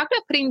 Okay. So we talked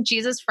about putting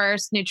Jesus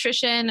first,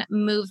 nutrition,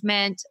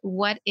 movement.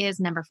 What is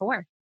number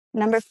 4?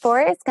 Number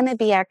 4 is going to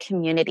be our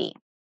community.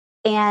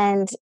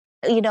 And,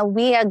 we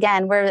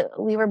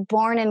were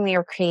born and we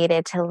were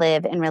created to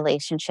live in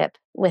relationship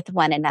with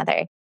one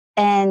another.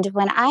 And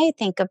when I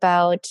think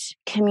about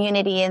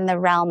community in the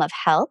realm of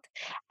health,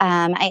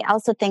 I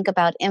also think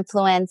about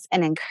influence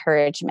and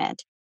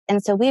encouragement.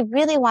 And so we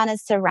really want to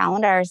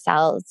surround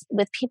ourselves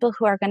with people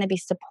who are going to be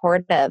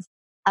supportive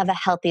of a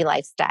healthy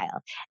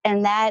lifestyle.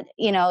 And that,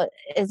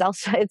 is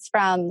also, it's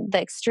from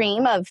the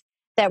extreme of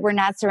that we're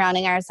not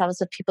surrounding ourselves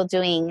with people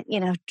doing,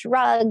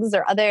 drugs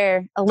or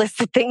other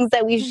illicit things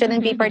that we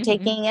shouldn't be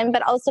partaking in,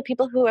 but also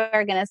people who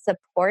are going to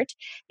support,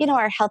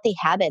 our healthy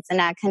habits and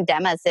not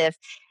condemn us if,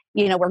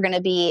 we're going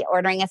to be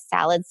ordering a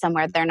salad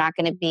somewhere. They're not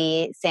going to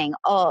be saying,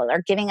 oh,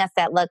 or giving us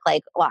that look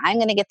like, well, I'm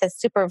going to get the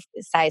super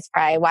size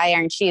fry. Why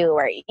aren't you?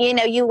 Or,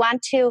 you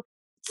want to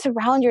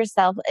surround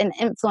yourself and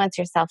influence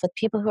yourself with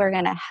people who are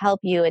going to help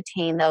you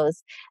attain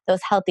those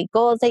healthy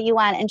goals that you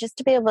want and just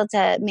to be able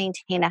to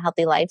maintain a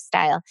healthy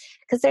lifestyle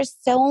because there's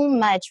so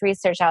much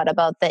research out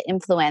about the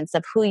influence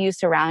of who you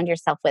surround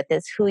yourself with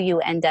is who you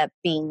end up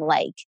being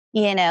like.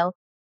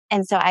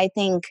 And so I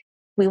think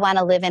we want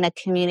to live in a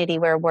community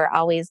where we're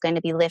always going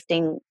to be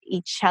lifting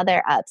each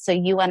other up. So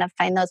you want to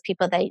find those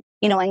people that,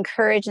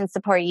 encourage and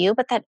support you,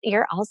 but that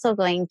you're also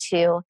going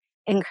to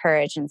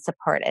encourage and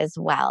support as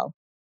well.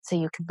 So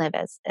you can live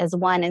as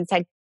one and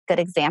set good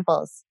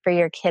examples for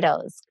your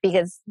kiddos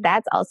because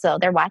that's also,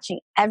 they're watching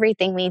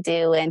everything we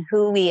do and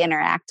who we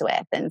interact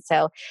with. And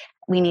so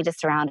we need to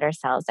surround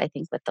ourselves, I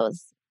think, with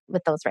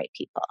those right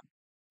people.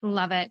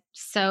 Love it.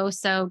 So,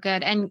 so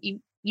good. And you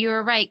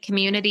You're right.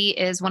 Community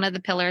is one of the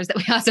pillars that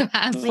we also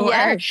have for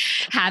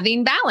Yes.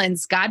 having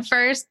balance. God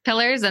first,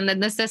 pillars, and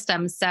then the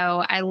system.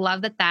 So I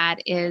love that that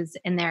is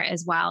in there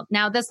as well.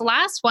 Now, this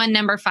last one,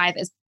 number 5,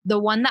 is the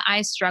one that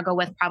I struggle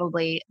with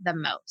probably the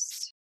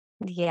most.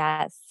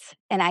 Yes.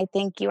 And I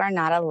think you are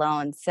not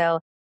alone.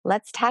 So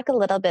let's talk a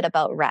little bit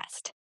about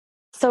rest.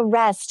 So,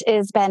 rest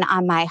has been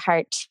on my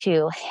heart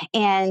too.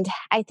 And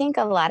I think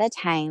a lot of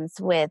times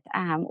with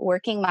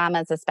working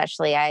mamas,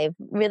 especially, I've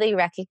really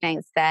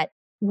recognized that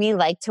we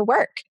like to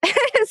work.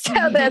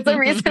 So, that's the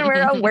reason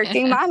we're a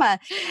working mama.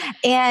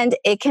 And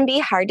it can be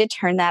hard to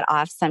turn that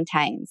off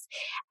sometimes.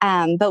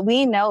 But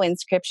we know in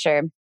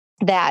scripture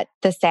that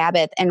the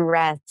Sabbath and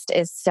rest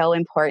is so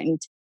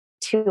important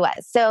to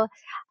us. So,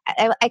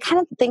 I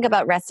kind of think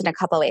about rest in a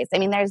couple ways. I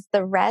mean, there's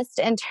the rest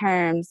in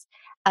terms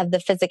of the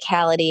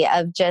physicality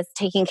of just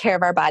taking care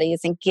of our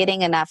bodies and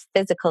getting enough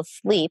physical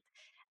sleep.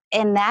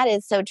 And that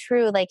is so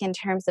true, like in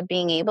terms of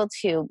being able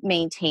to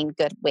maintain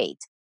good weight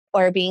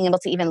or being able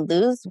to even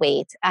lose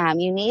weight.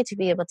 You need to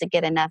be able to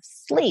get enough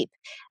sleep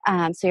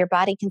so your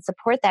body can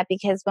support that.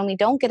 Because when we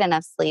don't get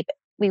enough sleep,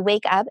 we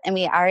wake up and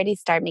we already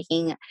start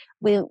making,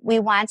 we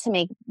want to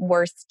make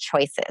worse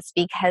choices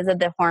because of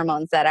the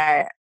hormones that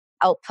are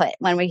output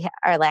when we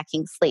are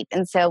lacking sleep.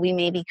 And so we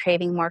may be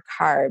craving more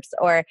carbs,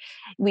 or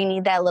we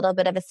need that little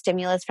bit of a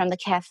stimulus from the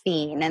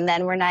caffeine, and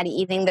then we're not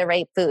eating the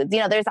right foods.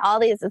 There's all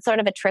these, it's sort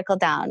of a trickle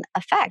down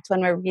effect.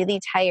 When we're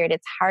really tired,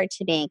 it's hard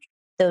to make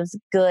those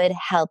good,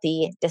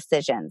 healthy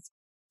decisions.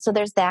 So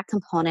there's that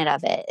component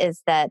of it,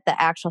 is that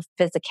the actual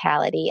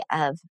physicality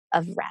of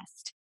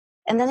rest.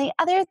 And then the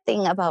other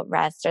thing about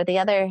rest, or the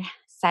other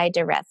side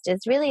to rest,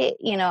 is really,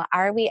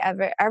 are we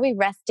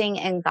resting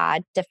in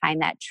God to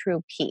find that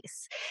true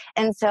peace?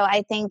 And so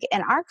I think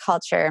in our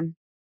culture,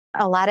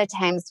 a lot of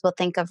times we'll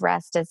think of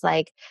rest as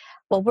like,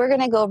 well, we're going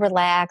to go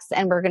relax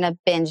and we're going to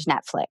binge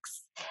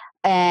Netflix,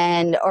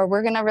 or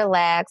we're going to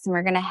relax and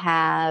we're going to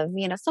have,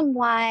 some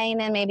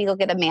wine and maybe go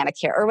get a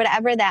manicure, or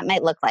whatever that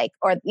might look like.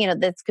 Or,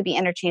 this could be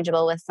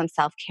interchangeable with some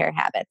self-care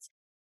habits.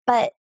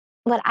 But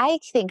what I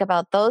think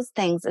about those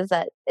things is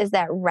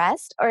that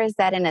rest, or is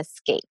that an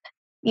escape?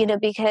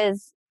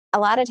 Because a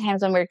lot of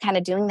times when we're kind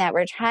of doing that,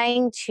 we're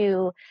trying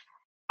to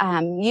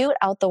mute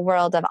out the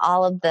world of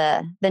all of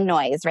the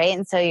noise, right?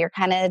 And so you're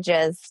kind of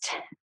just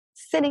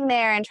sitting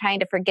there and trying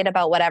to forget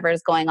about whatever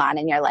is going on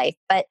in your life.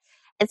 But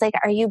it's like,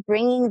 are you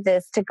bringing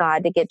this to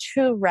God to get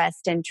true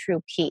rest and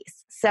true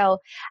peace? So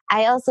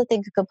I also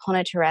think a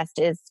component to rest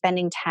is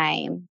spending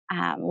time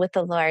with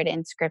the Lord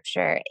in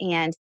Scripture,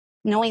 and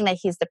knowing that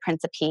He's the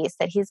Prince of Peace,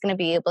 that He's going to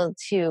be able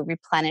to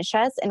replenish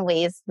us in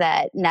ways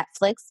that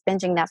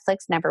binging Netflix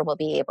never will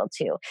be able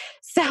to.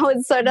 So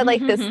it's sort of like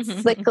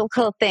this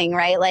cyclical thing,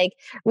 right? Like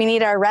we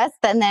need our rest,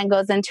 and then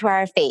goes into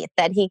our faith,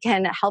 that He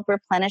can help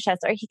replenish us,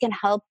 or He can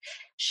help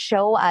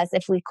show us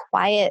if we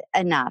quiet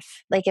enough.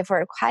 Like if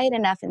we're quiet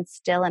enough and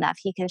still enough,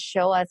 He can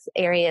show us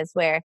areas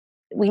where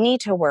we need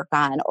to work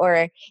on,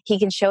 or He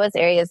can show us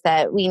areas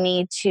that we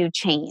need to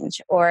change,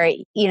 or,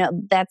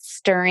 that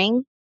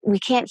stirring. We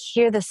can't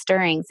hear the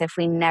stirrings if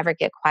we never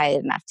get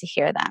quiet enough to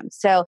hear them.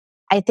 So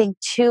I think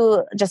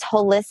too, just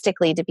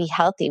holistically, to be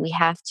healthy, we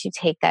have to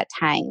take that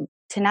time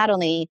to not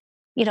only,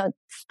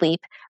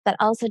 sleep, but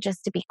also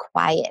just to be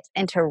quiet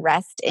and to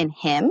rest in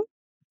Him,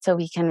 so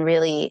we can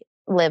really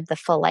live the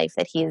full life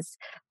that He's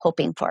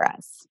hoping for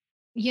us.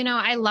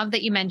 I love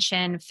that you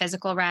mentioned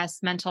physical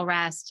rest, mental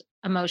rest,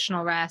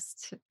 emotional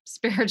rest,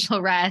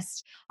 spiritual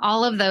rest,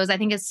 all of those. I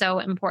think is so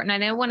important. I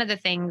know one of the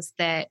things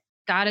that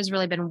God has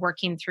really been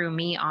working through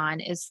me on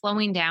is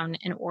slowing down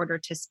in order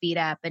to speed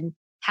up, and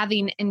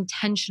having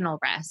intentional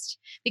rest.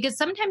 Because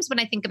sometimes when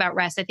I think about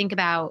rest, I think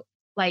about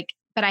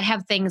but I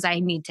have things I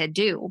need to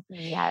do.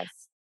 Yes.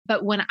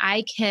 But when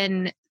I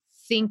can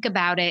think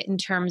about it in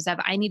terms of,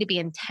 I need to be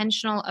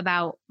intentional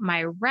about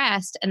my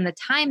rest and the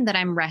time that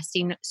I'm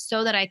resting,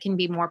 so that I can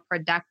be more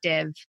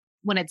productive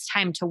when it's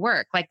time to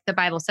work. Like the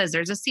Bible says,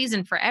 there's a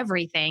season for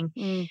everything.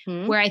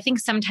 Mm-hmm. Where I think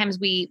sometimes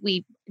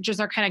we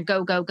just are kind of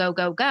go, go, go,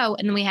 go, go.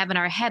 And then we have in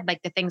our head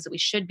like the things that we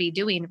should be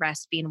doing,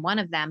 rest being one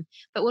of them.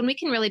 But when we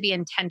can really be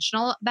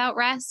intentional about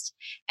rest,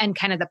 and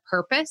kind of the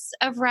purpose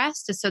of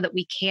rest is so that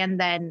we can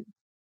then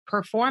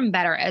perform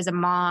better as a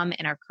mom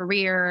in our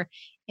career,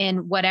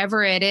 in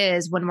whatever it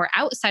is, when we're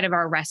outside of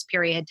our rest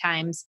period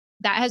times,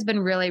 that has been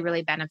really,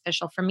 really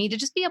beneficial for me to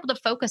just be able to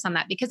focus on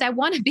that, because I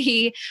want to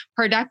be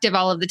productive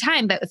all of the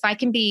time. But if I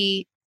can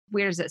be,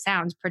 weird as it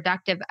sounds,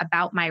 productive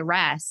about my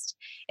rest,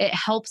 it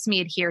helps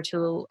me adhere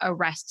to a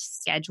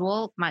rest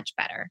schedule much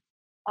better.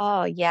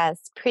 Oh,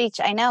 yes. Preach.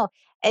 I know.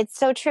 It's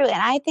so true.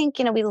 And I think,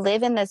 we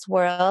live in this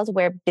world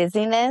where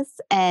busyness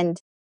and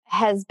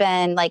has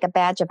been like a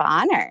badge of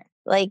honor.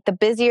 Like the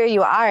busier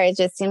you are, it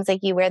just seems like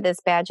you wear this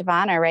badge of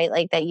honor, right?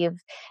 Like that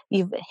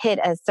you've hit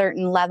a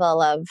certain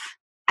level of,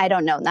 I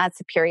don't know, not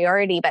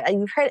superiority, but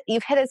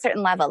you've hit a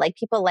certain level. Like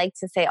people like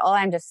to say, "Oh,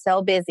 I'm just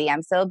so busy.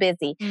 I'm so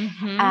busy,"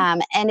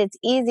 and it's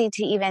easy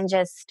to even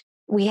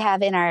we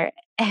have in our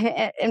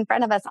in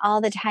front of us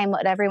all the time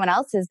what everyone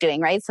else is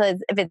doing, right? So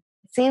if it's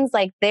seems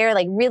like they're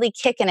like really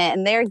kicking it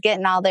and they're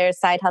getting all their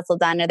side hustle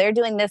done or they're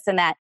doing this and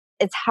that.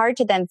 It's hard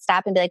to then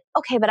stop and be like,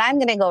 okay, but I'm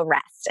going to go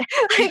rest.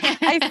 Like,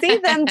 I see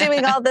them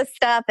doing all this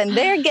stuff and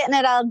they're getting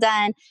it all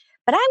done,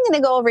 but I'm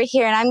going to go over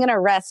here and I'm going to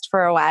rest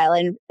for a while.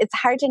 And it's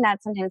hard to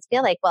not sometimes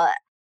feel like, well,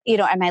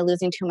 am I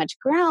losing too much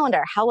ground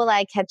or how will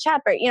I catch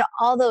up or,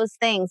 all those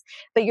things.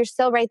 But you're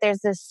so right.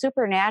 There's this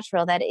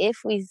supernatural that if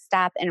we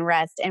stop and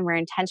rest and we're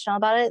intentional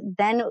about it,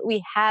 then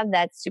we have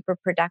that super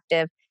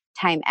productive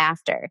time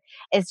after.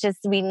 It's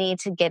just, we need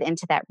to get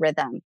into that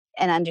rhythm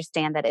and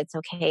understand that it's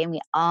okay and we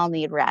all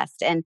need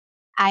rest. And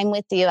I'm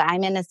with you.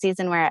 I'm in a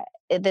season where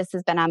this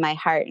has been on my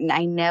heart and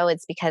I know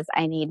it's because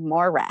I need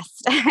more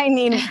rest. I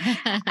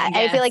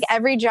feel like Yes.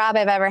 every job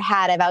I've ever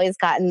had, I've always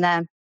gotten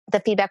the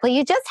feedback, well,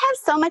 you just have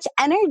so much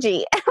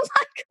energy. I'm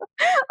like,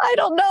 I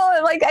don't know.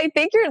 Like, I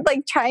think you're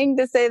like trying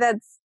to say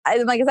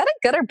I'm like, is that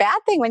a good or bad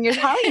thing when you're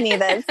telling me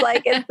this?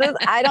 Like, is this,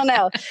 I don't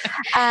know.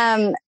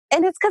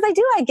 And it's because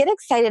I get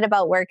excited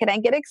about work and I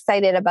get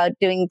excited about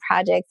doing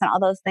projects and all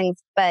those things,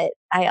 but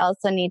I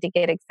also need to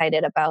get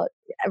excited about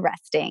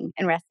resting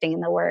in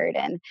the word.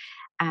 And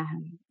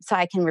so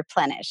I can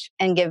replenish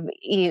and give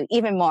you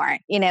even more,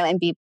 and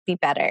be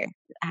better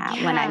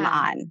when I'm Yeah.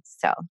 on.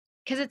 So.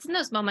 Because it's in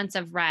those moments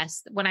of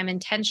rest when I'm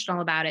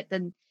intentional about it,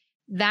 then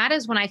that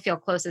is when I feel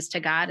closest to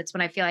God. It's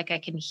when I feel like I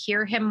can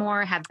hear him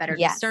more, have better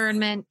Yes.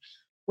 discernment.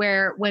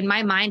 Where when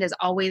my mind is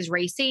always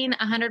racing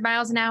 100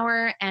 miles an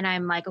hour and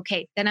I'm like,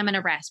 okay, then I'm going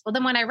to rest. Well,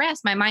 then when I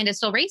rest, my mind is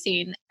still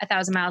racing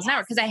 1,000 miles an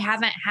hour because I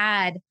haven't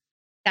had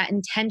that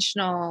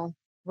intentional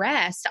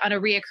rest on a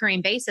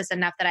reoccurring basis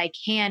enough that I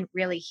can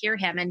really hear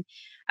him. And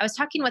I was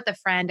talking with a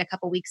friend a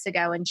couple weeks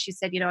ago and she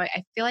said,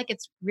 I feel like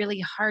it's really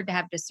hard to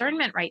have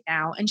discernment right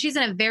now. And she's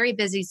in a very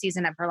busy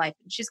season of her life.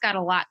 She's got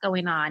a lot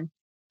going on.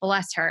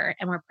 Bless her.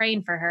 And we're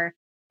praying for her.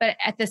 But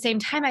at the same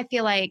time, I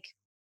feel like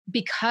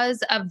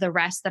because of the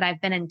rest that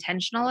I've been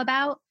intentional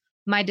about,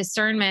 my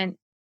discernment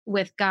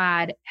with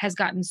God has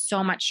gotten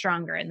so much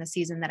stronger in the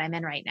season that I'm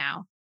in right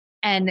now.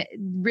 And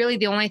really,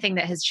 the only thing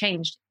that has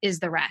changed is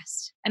the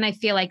rest. And I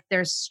feel like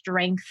there's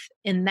strength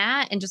in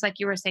that. And just like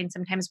you were saying,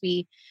 sometimes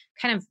we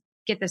kind of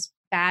get this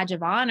badge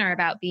of honor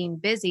about being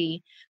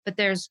busy, but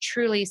there's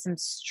truly some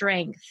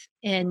strength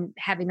in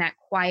having that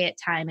quiet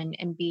time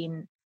and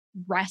being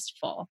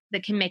restful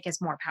that can make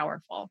us more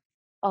powerful.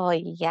 Oh,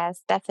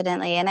 yes,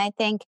 definitely. And I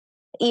think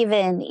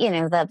even,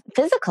 the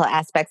physical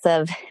aspects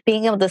of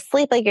being able to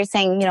sleep, like you're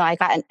saying,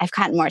 I've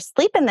gotten more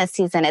sleep in this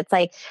season. It's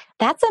like,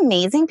 that's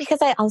amazing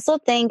because I also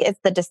think it's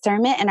the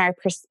discernment and our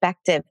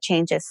perspective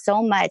changes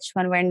so much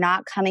when we're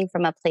not coming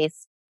from a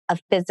place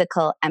of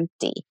physical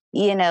empty,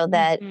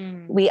 that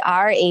Mhm. we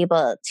are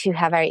able to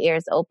have our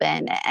ears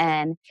open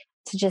and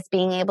to just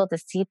being able to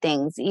see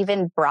things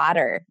even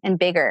broader and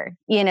bigger,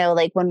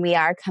 like when we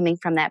are coming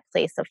from that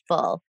place of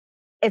full.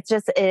 It's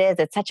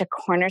such a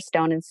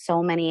cornerstone in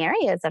so many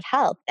areas of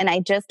health. And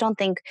I just don't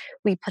think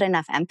we put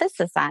enough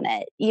emphasis on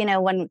it.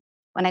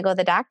 When I go to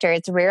the doctor,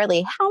 it's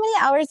rarely, how many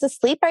hours of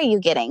sleep are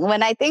you getting?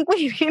 When I think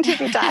we need to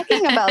be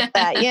talking about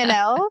that.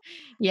 It's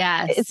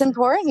Yes.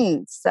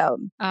 important. So,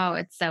 Oh,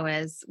 it so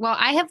is. Well,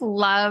 I have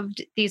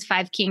loved these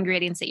 5 key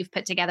ingredients that you've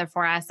put together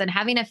for us and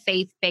having a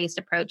faith based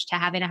approach to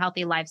having a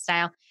healthy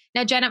lifestyle.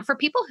 Now, Jenna, for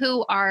people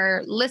who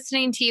are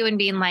listening to you and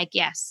being like,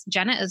 yes,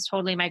 Jenna is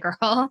totally my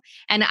girl,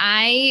 and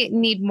I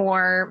need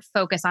more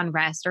focus on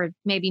rest or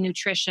maybe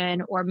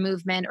nutrition or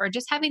movement or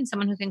just having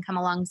someone who can come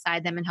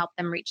alongside them and help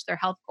them reach their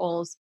health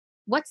goals,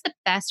 what's the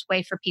best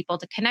way for people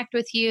to connect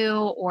with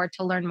you or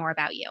to learn more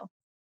about you?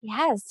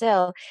 yeah,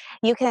 so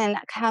you can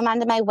come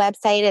onto my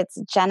website. It's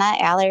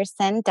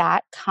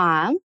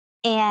JennaAllerson.com.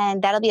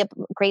 And that'll be a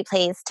great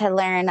place to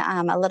learn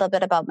a little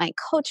bit about my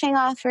coaching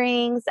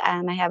offerings.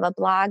 I have a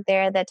blog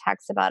there that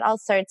talks about all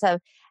sorts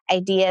of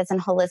ideas and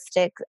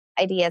holistic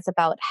ideas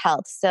about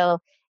health. So,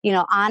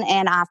 on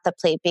and off the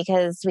plate,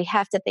 because we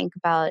have to think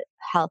about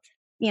health,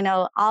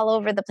 all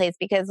over the place,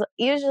 because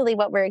usually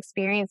what we're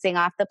experiencing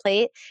off the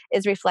plate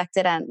is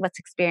reflected on what's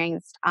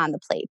experienced on the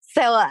plate.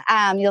 So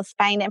you'll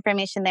find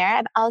information there.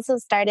 I've also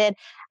started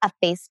a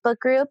Facebook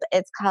group.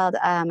 It's called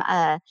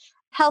a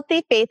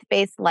Healthy Faith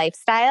Based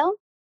Lifestyle.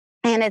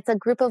 And it's a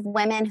group of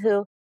women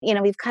who,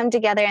 we've come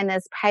together in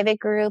this private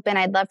group, and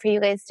I'd love for you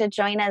guys to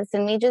join us.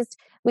 And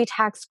we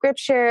talk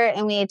scripture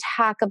and we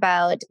talk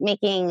about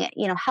making,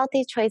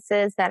 healthy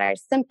choices that are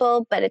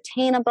simple but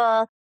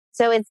attainable.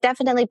 So it's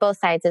definitely both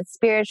sides. It's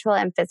spiritual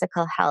and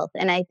physical health.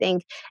 And I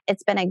think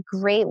it's been a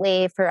great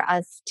way for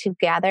us to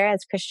gather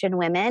as Christian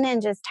women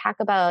and just talk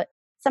about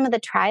some of the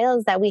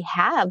trials that we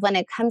have when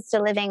it comes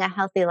to living a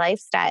healthy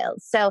lifestyle.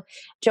 So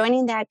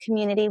joining that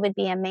community would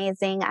be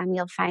amazing.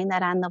 You'll find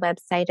that on the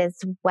website as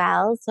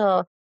well.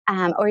 So,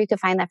 or you can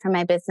find that from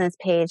my business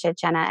page at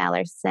Jenna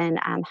Allerson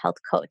Health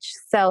Coach.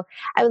 So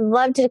I would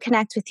love to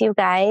connect with you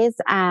guys.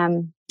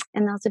 And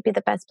those would be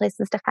the best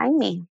places to find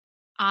me.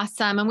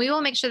 Awesome. And we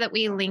will make sure that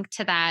we link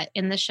to that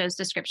in the show's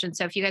description.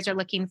 So if you guys are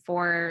looking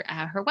for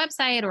her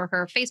website or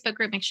her Facebook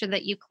group, make sure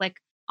that you click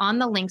on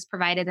the links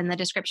provided in the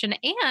description.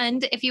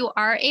 And if you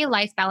are a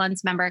Life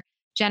Balance member,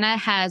 Jenna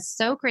has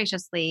so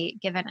graciously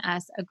given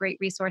us a great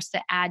resource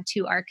to add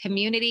to our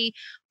community,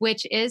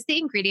 which is the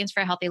Ingredients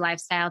for a Healthy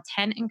Lifestyle,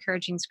 10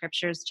 Encouraging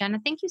Scriptures. Jenna,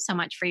 thank you so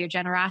much for your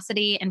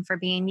generosity and for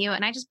being you.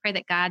 And I just pray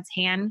that God's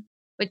hand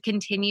would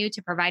continue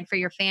to provide for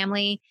your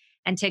family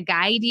and to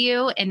guide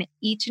you in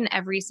each and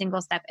every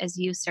single step as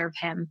you serve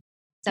him.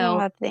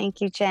 So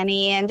thank you,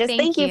 Jenny. And just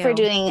thank you for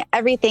doing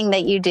everything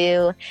that you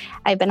do.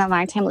 I've been a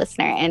longtime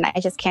listener, and I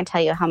just can't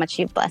tell you how much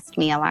you've blessed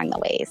me along the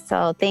way.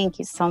 So thank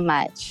you so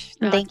much.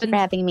 And thank you for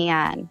having me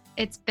on.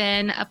 It's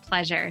been a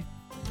pleasure.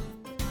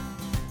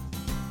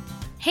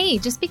 Hey,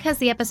 just because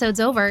the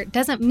episode's over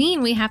doesn't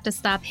mean we have to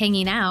stop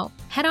hanging out.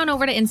 Head on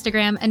over to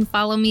Instagram and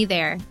follow me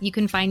there. You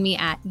can find me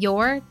at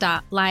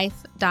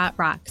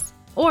your.life.rocks.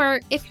 Or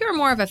if you're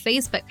more of a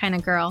Facebook kind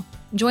of girl,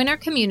 join our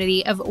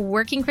community of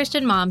working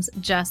Christian moms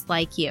just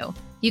like you.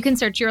 You can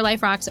search Your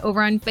Life Rocks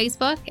over on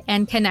Facebook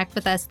and connect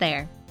with us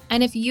there.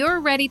 And if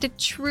you're ready to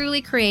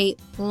truly create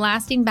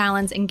lasting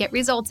balance and get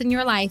results in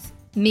your life,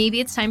 maybe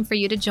it's time for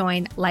you to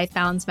join Life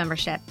Balance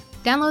Membership.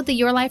 Download the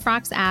Your Life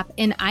Rocks app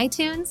in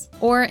iTunes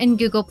or in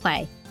Google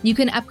Play. You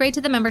can upgrade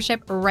to the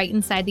membership right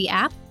inside the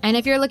app. And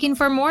if you're looking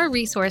for more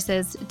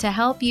resources to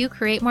help you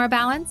create more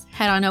balance,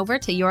 head on over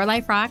to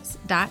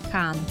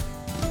yourliferocks.com.